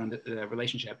dependent on the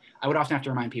relationship. I would often have to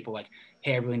remind people like,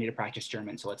 hey, I really need to practice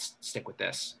German, so let's stick with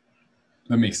this.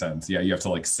 That makes sense. Yeah, you have to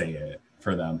like say it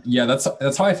for them. Yeah, that's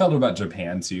how I felt about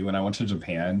Japan too. When I went to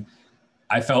Japan,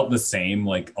 I felt the same.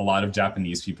 Like a lot of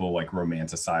Japanese people like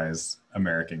romanticize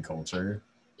American culture.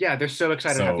 Yeah, they're so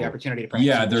excited to have the opportunity to practice.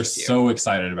 Yeah, they're so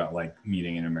excited about like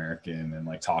meeting an American and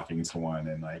like talking to one,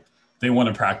 and like they want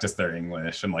to practice their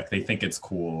English, and like they think it's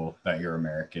cool that you're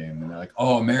American, and they're like,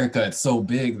 oh, America, it's so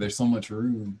big, there's so much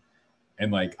room.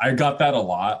 And like I got that a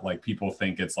lot. Like people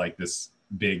think it's like this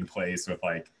big place with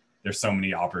like there's so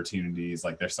many opportunities,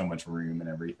 like there's so much room and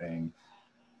everything.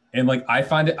 And like I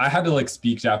find it, I had to like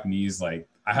speak Japanese, like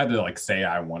I had to like say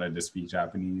I wanted to speak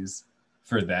Japanese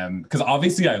for them because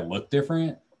obviously I look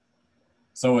different.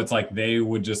 So it's like they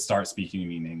would just start speaking to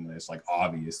me in English, like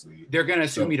obviously. They're gonna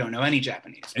assume you don't know any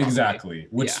Japanese. Probably. Exactly,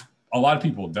 which a lot of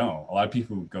people don't. A lot of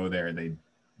people who go there, they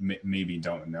maybe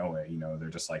don't know it. You know, they're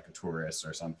just like a tourist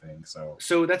or something. So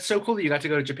that's so cool that you got to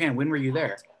go to Japan. When were you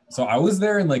there? So I was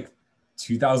there in like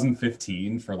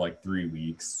 2015 for like 3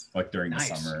 weeks, like during the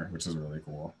summer, which is really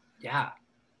cool. Yeah.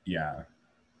 Yeah.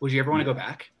 Would you ever want to go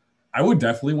back? I would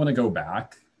definitely want to go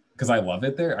back because I love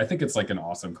it there. I think it's like an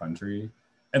awesome country.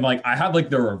 And like I had like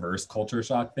the reverse culture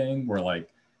shock thing where like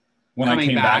when I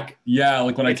came back,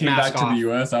 like when I came back to the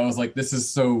US, I was like, this is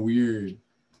so weird.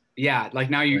 Yeah, like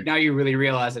now you really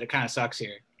realize that it kind of sucks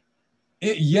here.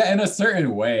 Yeah, in a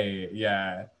certain way.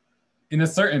 Yeah. In a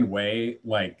certain way,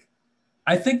 like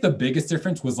I think the biggest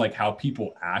difference was like how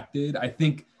people acted. I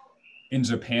think in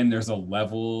Japan there's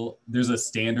a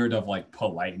standard of like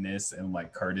politeness and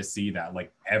like courtesy that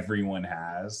like everyone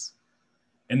has.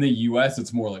 In the US,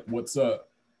 it's more like, what's up?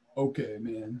 Okay,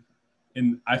 man.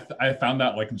 And I found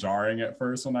that like jarring at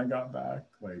first when I got back.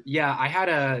 Like, yeah, I had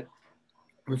a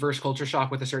reverse culture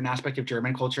shock with a certain aspect of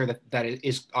German culture that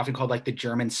is often called like the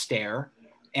German stare.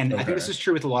 And I think this is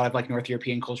true with a lot of like North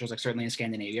European cultures, like certainly in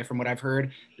Scandinavia, from what I've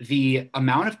heard. The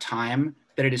amount of time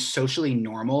that it is socially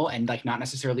normal and like not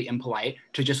necessarily impolite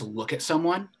to just look at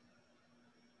someone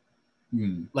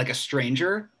like a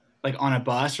stranger, like on a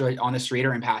bus or like on the street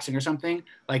or in passing or something,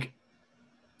 like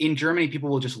in Germany, people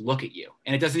will just look at you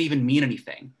and it doesn't even mean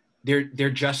anything. They're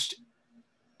just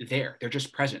there. They're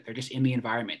just present. They're just in the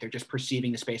environment. They're just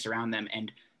perceiving the space around them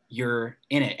and you're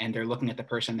in it and they're looking at the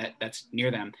person that's near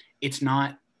them. It's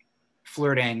not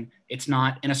flirting. It's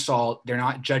not an assault. They're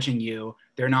not judging you.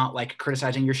 They're not like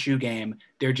criticizing your shoe game.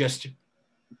 They're just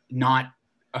not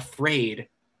afraid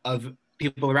of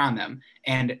people around them.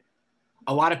 And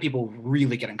a lot of people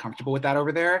really get uncomfortable with that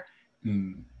over there.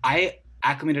 I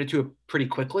acclimated to it pretty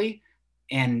quickly.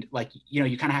 And like, you know,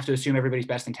 you kind of have to assume everybody's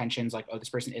best intentions, like, oh, this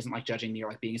person isn't like judging me or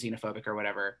like being xenophobic or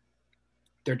whatever.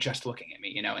 They're just looking at me,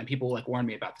 you know, and people like warn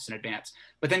me about this in advance.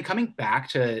 But then coming back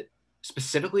to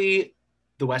specifically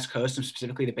the West Coast and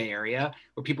specifically the Bay Area,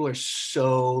 where people are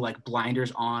so like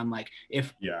blinders on, like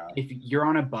if you're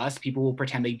on a bus, people will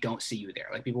pretend they don't see you there.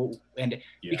 Like people,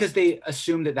 because they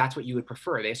assume that that's what you would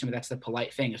prefer. They assume that that's the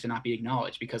polite thing, is to not be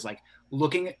acknowledged, because like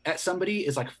looking at somebody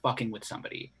is like fucking with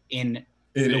somebody in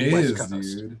the West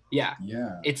Coast. Dude. Yeah.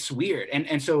 It's weird.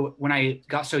 And so when I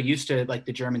got so used to like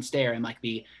the German stare and like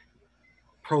the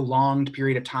prolonged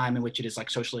period of time in which it is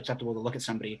like socially acceptable to look at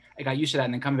somebody, I got used to that.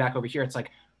 And then coming back over here, it's like,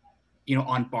 you know,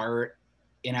 on BART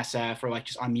in SF or like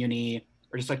just on Muni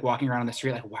or just like walking around on the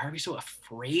street, like, why are we so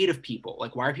afraid of people?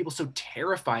 Like, why are people so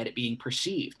terrified at being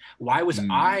perceived? Why was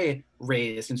I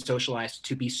raised and socialized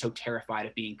to be so terrified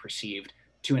of being perceived?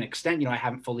 To an extent, you know, I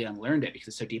haven't fully unlearned it because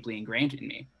it's so deeply ingrained in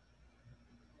me.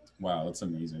 Wow, that's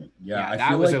amazing. Yeah,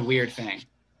 that was a weird thing.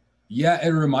 Yeah, it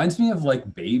reminds me of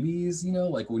like babies, you know,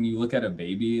 like when you look at a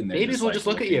baby and babies will just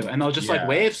look at you and they'll just like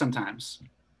wave sometimes.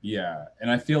 Yeah, and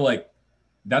I feel like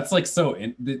that's like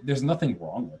there's nothing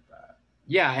wrong with that.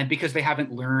 Yeah, and because they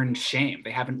haven't learned shame,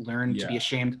 they haven't learned to be Yeah.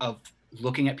 ashamed of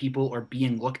looking at people or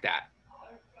being looked at.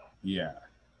 Yeah.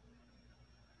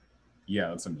 Yeah,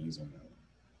 that's amazing.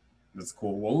 That's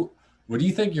cool. Well, what do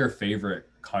you think your favorite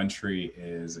country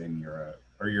is in Europe,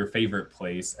 or your favorite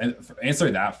place? And answer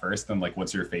that first, then like,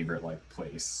 what's your favorite like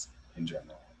place in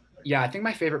general? Like, Yeah, I think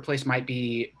my favorite place might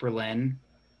be Berlin.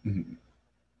 mhm.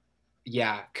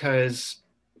 Yeah, because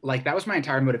like that was my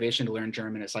entire motivation to learn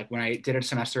German. It's like when I did a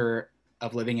semester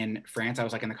of living in France, I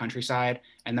was like in the countryside,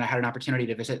 and then I had an opportunity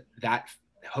to visit that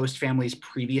host family's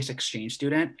previous exchange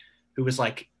student, who was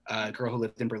like a girl who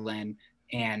lived in Berlin.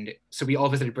 And so we all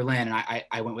visited Berlin, and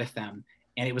I went with them,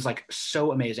 and it was like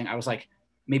so amazing. I was like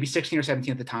maybe 16 or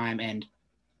 17 at the time, and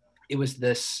it was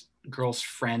this girl's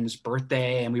friend's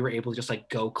birthday, and we were able to just like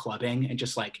go clubbing and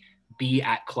just like be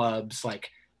at clubs,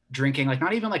 like drinking, like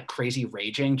not even like crazy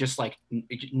raging, just like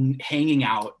hanging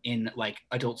out in like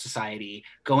adult society,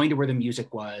 going to where the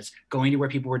music was, going to where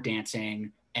people were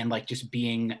dancing, and like just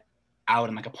being out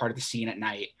and like a part of the scene at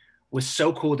night was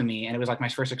so cool to me. And it was like my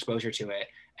first exposure to it.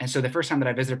 And so the first time that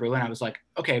I visited Berlin, I was like,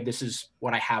 okay, this is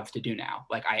what I have to do now.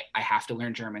 Like I have to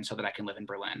learn German so that I can live in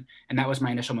Berlin. And that was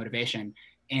my initial motivation.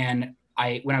 And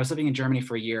when I was living in Germany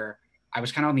for a year, I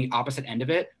was kind of on the opposite end of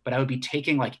it, but I would be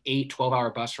taking like 8 12-hour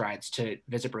bus rides to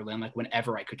visit Berlin, like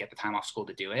whenever I could get the time off school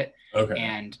to do it. Okay.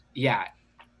 And yeah,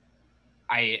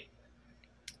 I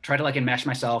tried to like enmesh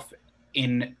myself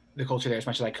in the culture there as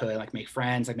much as I could, like make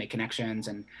friends, like make connections.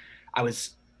 And I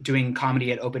was doing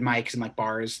comedy at open mics and like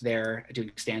bars there,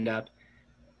 doing stand up.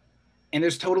 And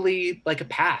there's totally like a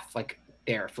path like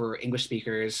there for English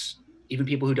speakers, even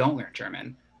people who don't learn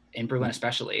German in Berlin,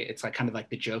 especially. It's like kind of like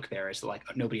the joke there is that like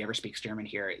nobody ever speaks German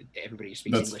here. Everybody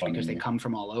speaks That's English because they funny. come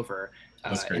from all over,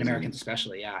 That's and crazy. Americans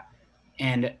especially. Yeah.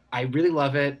 And I really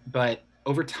love it. But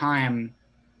over time,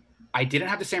 I didn't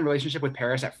have the same relationship with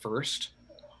Paris at first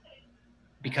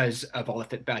because of all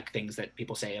the like things that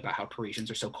people say about how Parisians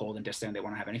are so cold and distant. They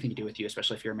won't have anything to do with you,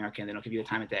 especially if you're American. They don't give you the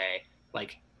time of day.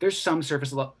 Like there's some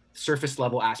surface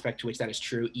level aspect to which that is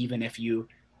true, even if you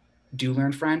do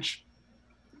learn French.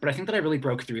 But I think that I really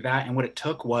broke through that. And what it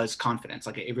took was confidence.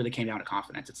 Like it really came down to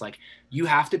confidence. It's like you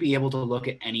have to be able to look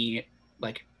at any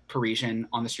like Parisian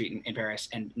on the street in Paris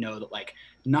and know that like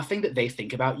nothing that they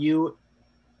think about you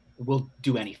will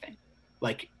do anything.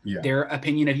 Like Yeah. their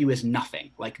opinion of you is nothing.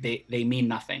 Like they mean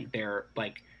nothing. They're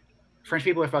like French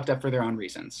people are fucked up for their own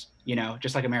reasons, you know,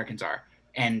 just like Americans are.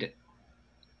 And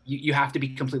you have to be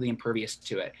completely impervious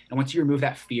to it. And once you remove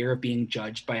that fear of being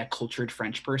judged by a cultured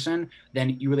French person,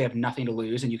 then you really have nothing to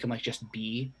lose, and you can like just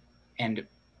be and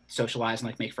socialize and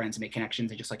like make friends and make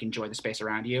connections and just like enjoy the space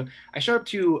around you. I showed up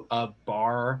to a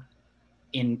bar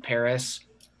in Paris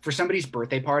for somebody's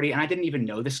birthday party, and I didn't even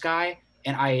know this guy.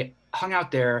 And I hung out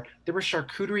there. There were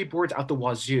charcuterie boards out the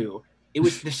wazoo.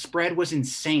 The spread was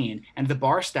insane, and the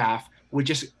bar staff would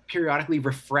just periodically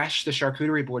refresh the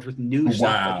charcuterie boards with new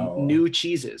stuff, like Wow. new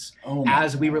cheeses, Oh my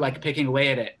as we were like God. picking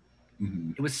away at it.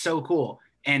 Mhm. It was so cool,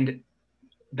 and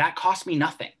that cost me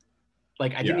nothing.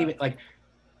 Like I didn't Yeah. even like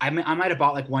I might have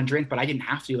bought like one drink, but I didn't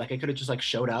have to. Like I could have just like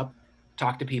showed up,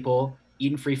 talked to people,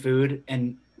 eaten free food,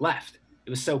 and left. It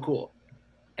was so cool.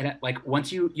 And it, like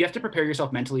once you have to prepare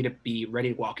yourself mentally to be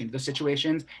ready to walk into those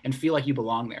situations and feel like you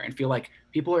belong there and feel like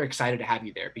people are excited to have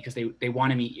you there because they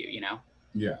want to meet you, you know?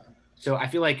 Yeah. So I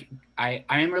feel like I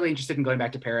am really interested in going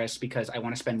back to Paris because I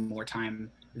want to spend more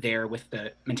time there with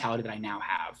the mentality that I now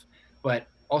have. But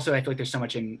also I feel like there's so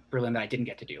much in Berlin that I didn't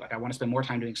get to do. Like I want to spend more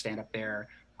time doing stand up there.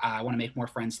 I want to make more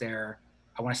friends there.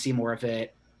 I want to see more of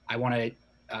it. I want to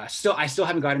I still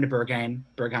haven't gotten to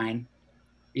Berghain,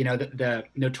 you know, the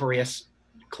notorious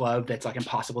club that's like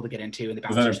impossible to get into, and the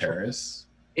Is that in bouncers. Paris?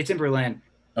 It's in Berlin.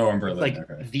 Oh, in It's Berlin. like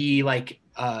Okay.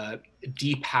 the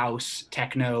deep house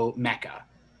techno mecca,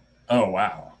 Oh,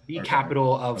 wow. the Okay.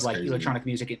 capital of That's like crazy. electronic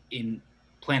music in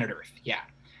planet Earth. Yeah.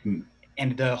 Hmm.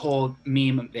 And the whole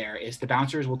meme there is the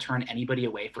bouncers will turn anybody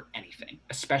away for anything,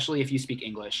 especially if you speak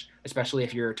English, especially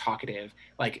if you're talkative.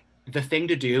 Like the thing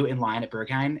to do in line at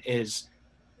Berghain is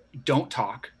don't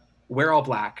talk, wear all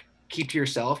black, keep to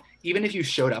yourself. Even if you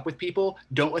showed up with people,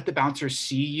 don't let the bouncers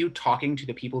see you talking to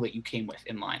the people that you came with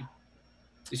in line.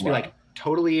 Just be Wow. like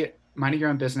totally minding your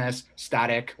own business,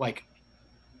 static, like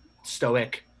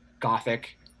stoic,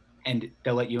 gothic, and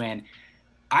they'll let you in.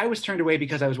 I was turned away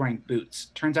because I was wearing boots.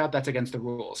 Turns out that's against the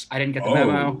rules. I didn't get the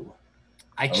memo. Oh,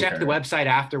 I checked the okay. website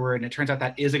afterward, and it turns out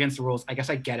that is against the rules. I guess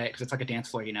I get it because it's like a dance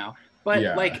floor, you know. But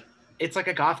Yeah. like, it's like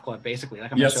a goth club basically.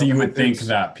 Like I'm Yeah, gonna so show up you in my would think boots.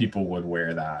 that people would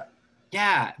wear that.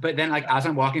 Yeah, but then like as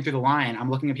I'm walking through the line, I'm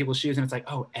looking at people's shoes and it's like,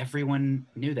 oh, everyone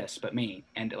knew this but me.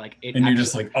 And like it And you're actually,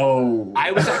 just like, oh.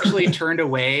 I was actually turned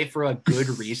away for a good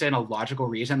reason, a logical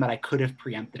reason that I could have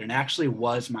preempted, and it actually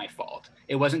was my fault.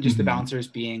 It wasn't just the Mhm. bouncers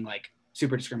being like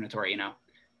super discriminatory, you know.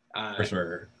 For Uh,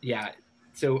 sure. yeah.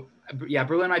 So yeah,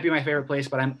 Berlin might be my favorite place,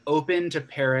 but I'm open to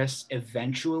Paris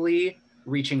eventually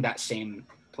reaching that same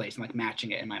place and like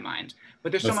matching it in my mind.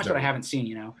 But there's so That's much that I dope. haven't seen,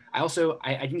 you know. I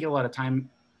didn't get a lot of time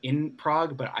in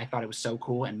Prague, but I thought it was so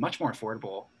cool and much more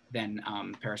affordable than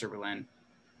Paris or Berlin.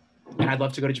 And I'd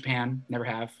love to go to Japan. Never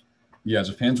have. Yeah,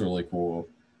 Japan's really cool.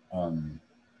 Um,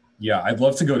 yeah, I'd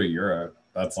love to go to Europe.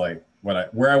 That's like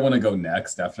where I want to go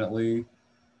next, definitely.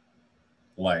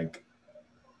 Like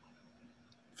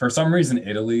for some reason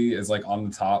Italy is like on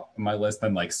the top of my list,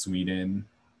 and like Sweden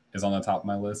is on the top of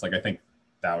my list. Like I think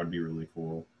that would be really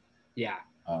cool. Yeah.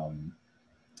 Um,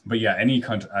 but yeah, any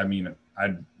country, I mean,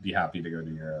 I'd be happy to go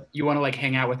to Europe. You want to like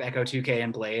hang out with Echo 2K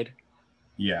and Blade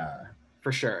Yeah.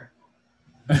 for sure.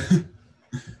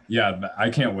 Yeah, I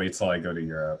can't wait till I go to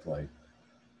Europe. Like,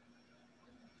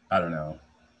 I don't know,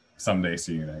 someday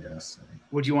soon, I guess.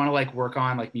 Would you want to like work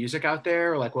on like music out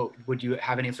there, or like what would you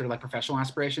have any sort of like professional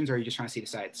aspirations, or are you just trying to see the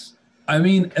sights? I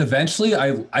mean, eventually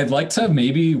I'd like to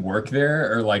maybe work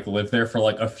there or like live there for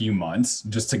like a few months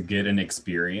just to get an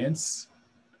experience.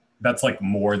 That's like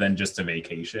more than just a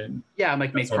vacation. Yeah, like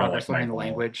That's make sort of progress like my learning the goal.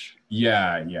 language.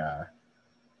 Yeah, yeah.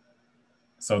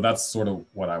 So that's sort of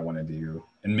what I want to do.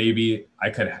 And maybe I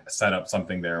could set up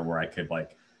something there where I could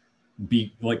like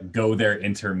be like go there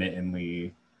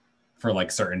intermittently for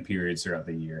like certain periods throughout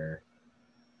the year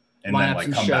and Line then up like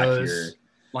some come back here. shows,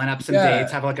 line up some dates,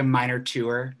 Yeah, have like a minor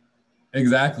tour.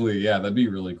 exactly. Yeah, that'd be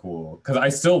really cool. Cause I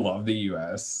still love the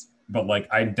US, but like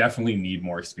I definitely need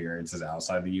more experiences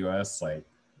outside the US, like,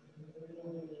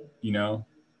 you know?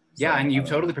 Yeah, So and I you've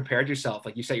don't totally know. prepared yourself.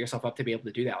 Like you set yourself up to be able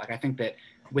to do that. Like I think that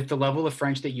with the level of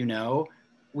French that you know,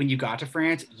 when you got to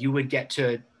France, you would get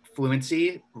to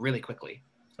fluency really quickly.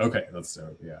 Okay, that's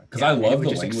dope. Yeah. Cause I Yeah, and it love would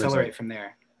the just language. accelerate Like from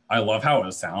there. I love how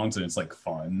it sounds and it's like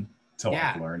fun to like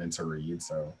Yeah. learn and to read.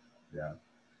 So yeah.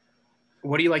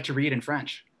 What do you like to read in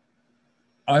French?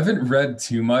 I haven't read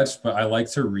too much, but I like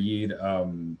to read.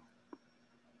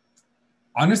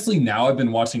 Honestly, now I've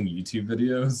been watching YouTube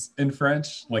videos in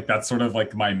French. Like that's sort of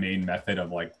like my main method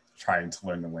of like trying to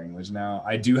learn the language now.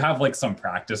 I do have like some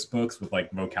practice books with like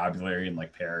vocabulary and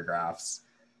like paragraphs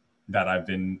that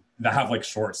have like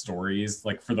short stories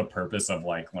like for the purpose of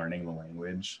like learning the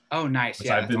language, Oh, nice. which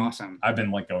Yeah, that's awesome. I've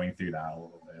been like going through that a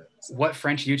little bit. So. What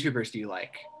French YouTubers do you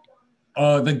like?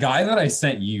 The guy that I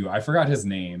sent you, I forgot his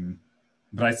name,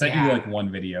 but I sent you Yeah. like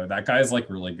one video. That guy's like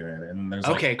really good, and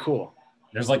Okay, cool.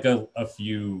 there's like a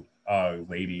few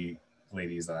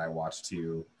ladies that I watch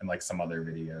too, and like some other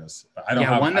videos. But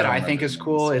Yeah, one I that don't I remember think the is names,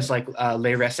 cool so. is like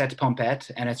Les Recettes Pompettes,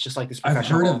 and it's just like this I've heard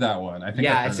professional. of that one. I think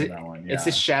Yeah, I've heard of that one. it's Yeah.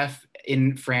 this chef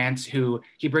in France who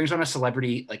he brings on a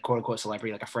celebrity, like quote unquote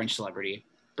celebrity, like a French celebrity,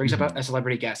 brings up a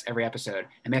celebrity guest every episode,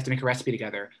 and they have to make a recipe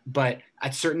together. But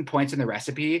at certain points in the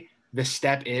recipe, the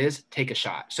step is take a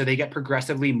shot. So they get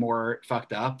progressively more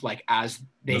fucked up, like as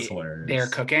they're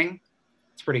cooking.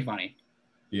 It's pretty funny.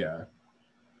 Yeah.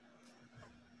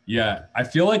 Yeah, I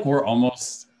feel like we're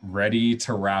almost ready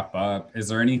to wrap up. Is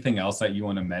there anything else that you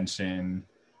want to mention,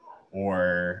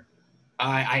 or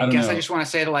I don't guess know. I just want to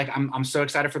say that like I'm so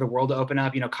excited for the world to open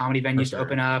up. You know, comedy venues to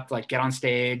open up, like get on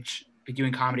stage, be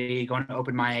doing comedy, going to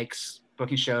open mics,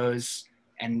 booking shows,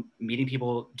 and meeting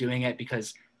people doing it,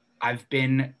 because I've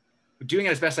been doing it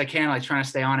as best I can, like trying to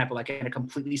stay on it, but like in a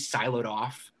completely siloed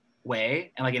off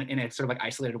way, and like in a sort of like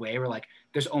isolated way where like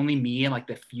there's only me and like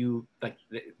the few like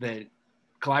the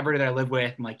collaborator that I live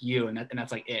with and like you, and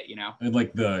that's like it, you know. And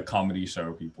like the comedy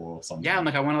show people sometimes. Yeah, I'm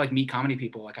like I want to like meet comedy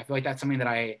people. Like I feel like that's something that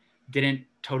I didn't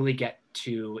totally get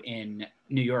to in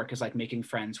New York, is like making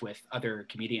friends with other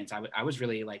comedians. I was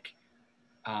really like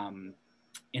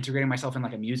integrating myself in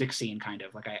like a music scene kind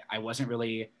of. Like I wasn't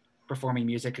really performing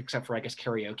music except for I guess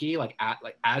karaoke, like at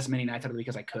like as many nights out of the week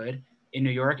as I could in New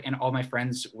York, and all my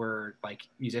friends were like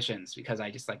musicians because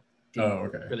I just like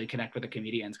didn't really connect with the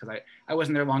comedians because I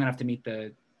wasn't there long enough to meet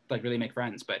the like really make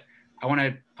friends. But I want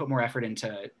to put more effort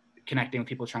into connecting with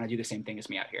people trying to do the same thing as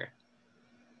me out here.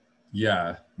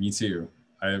 Yeah, me too.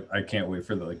 I can't wait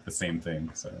for the same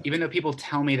thing. So even though people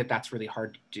tell me that that's really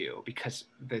hard to do, because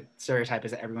the stereotype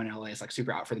is that everyone in LA is like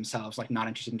super out for themselves, like not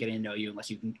interested in getting to know you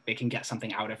unless they can get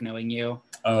something out of knowing you.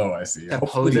 Oh, I see.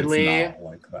 Supposedly, it's not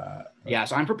like that. But. Yeah,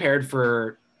 so I'm prepared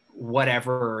for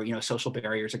whatever social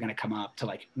barriers are going to come up to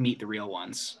like meet the real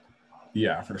ones.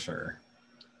 Yeah, for sure.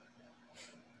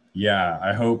 Yeah,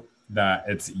 I hope that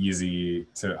it's easy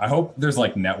to, I hope there's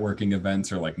like networking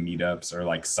events or like meetups or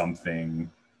like something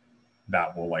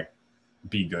that will like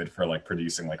be good for like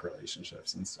producing like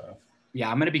relationships and stuff. Yeah,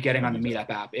 I'm going to be getting on the Meetup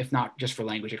app, if not just for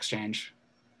language exchange.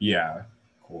 Yeah,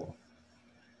 cool.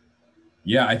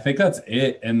 Yeah, I think that's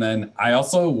it. And then I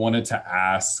also wanted to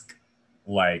ask,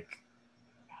 like,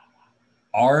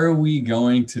 are we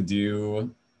going to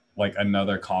do like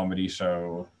another comedy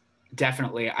show?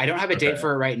 Definitely. I don't have a date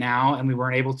for it right now, and we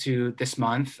weren't able to this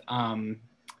month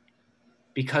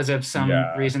because of some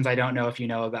reasons I don't know if you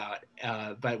know about.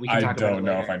 But we can talk about it later. I don't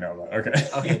know if I know about. Okay.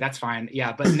 Okay, that's fine.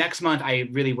 Yeah, but next month I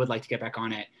really would like to get back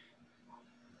on it.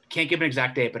 Can't give an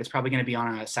exact date, but it's probably going to be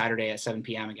on a Saturday at 7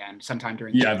 p.m. again, sometime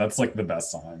during. Yeah, that's like the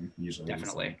best time usually.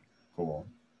 Definitely. So. Cool.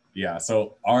 Yeah.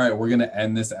 So, all right, we're gonna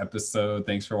end this episode.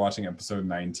 Thanks for watching episode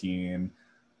 19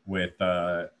 with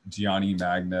Gianni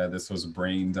Magna. This was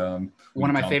Brain Dump. One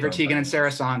of my favorite Tegan and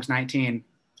Sara songs, 19.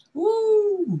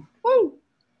 Woo! Woo!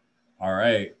 All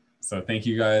right. So thank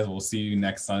you guys. We'll see you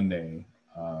next Sunday.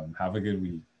 Have a good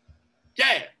week.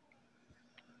 Yeah.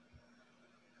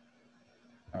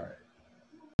 All right.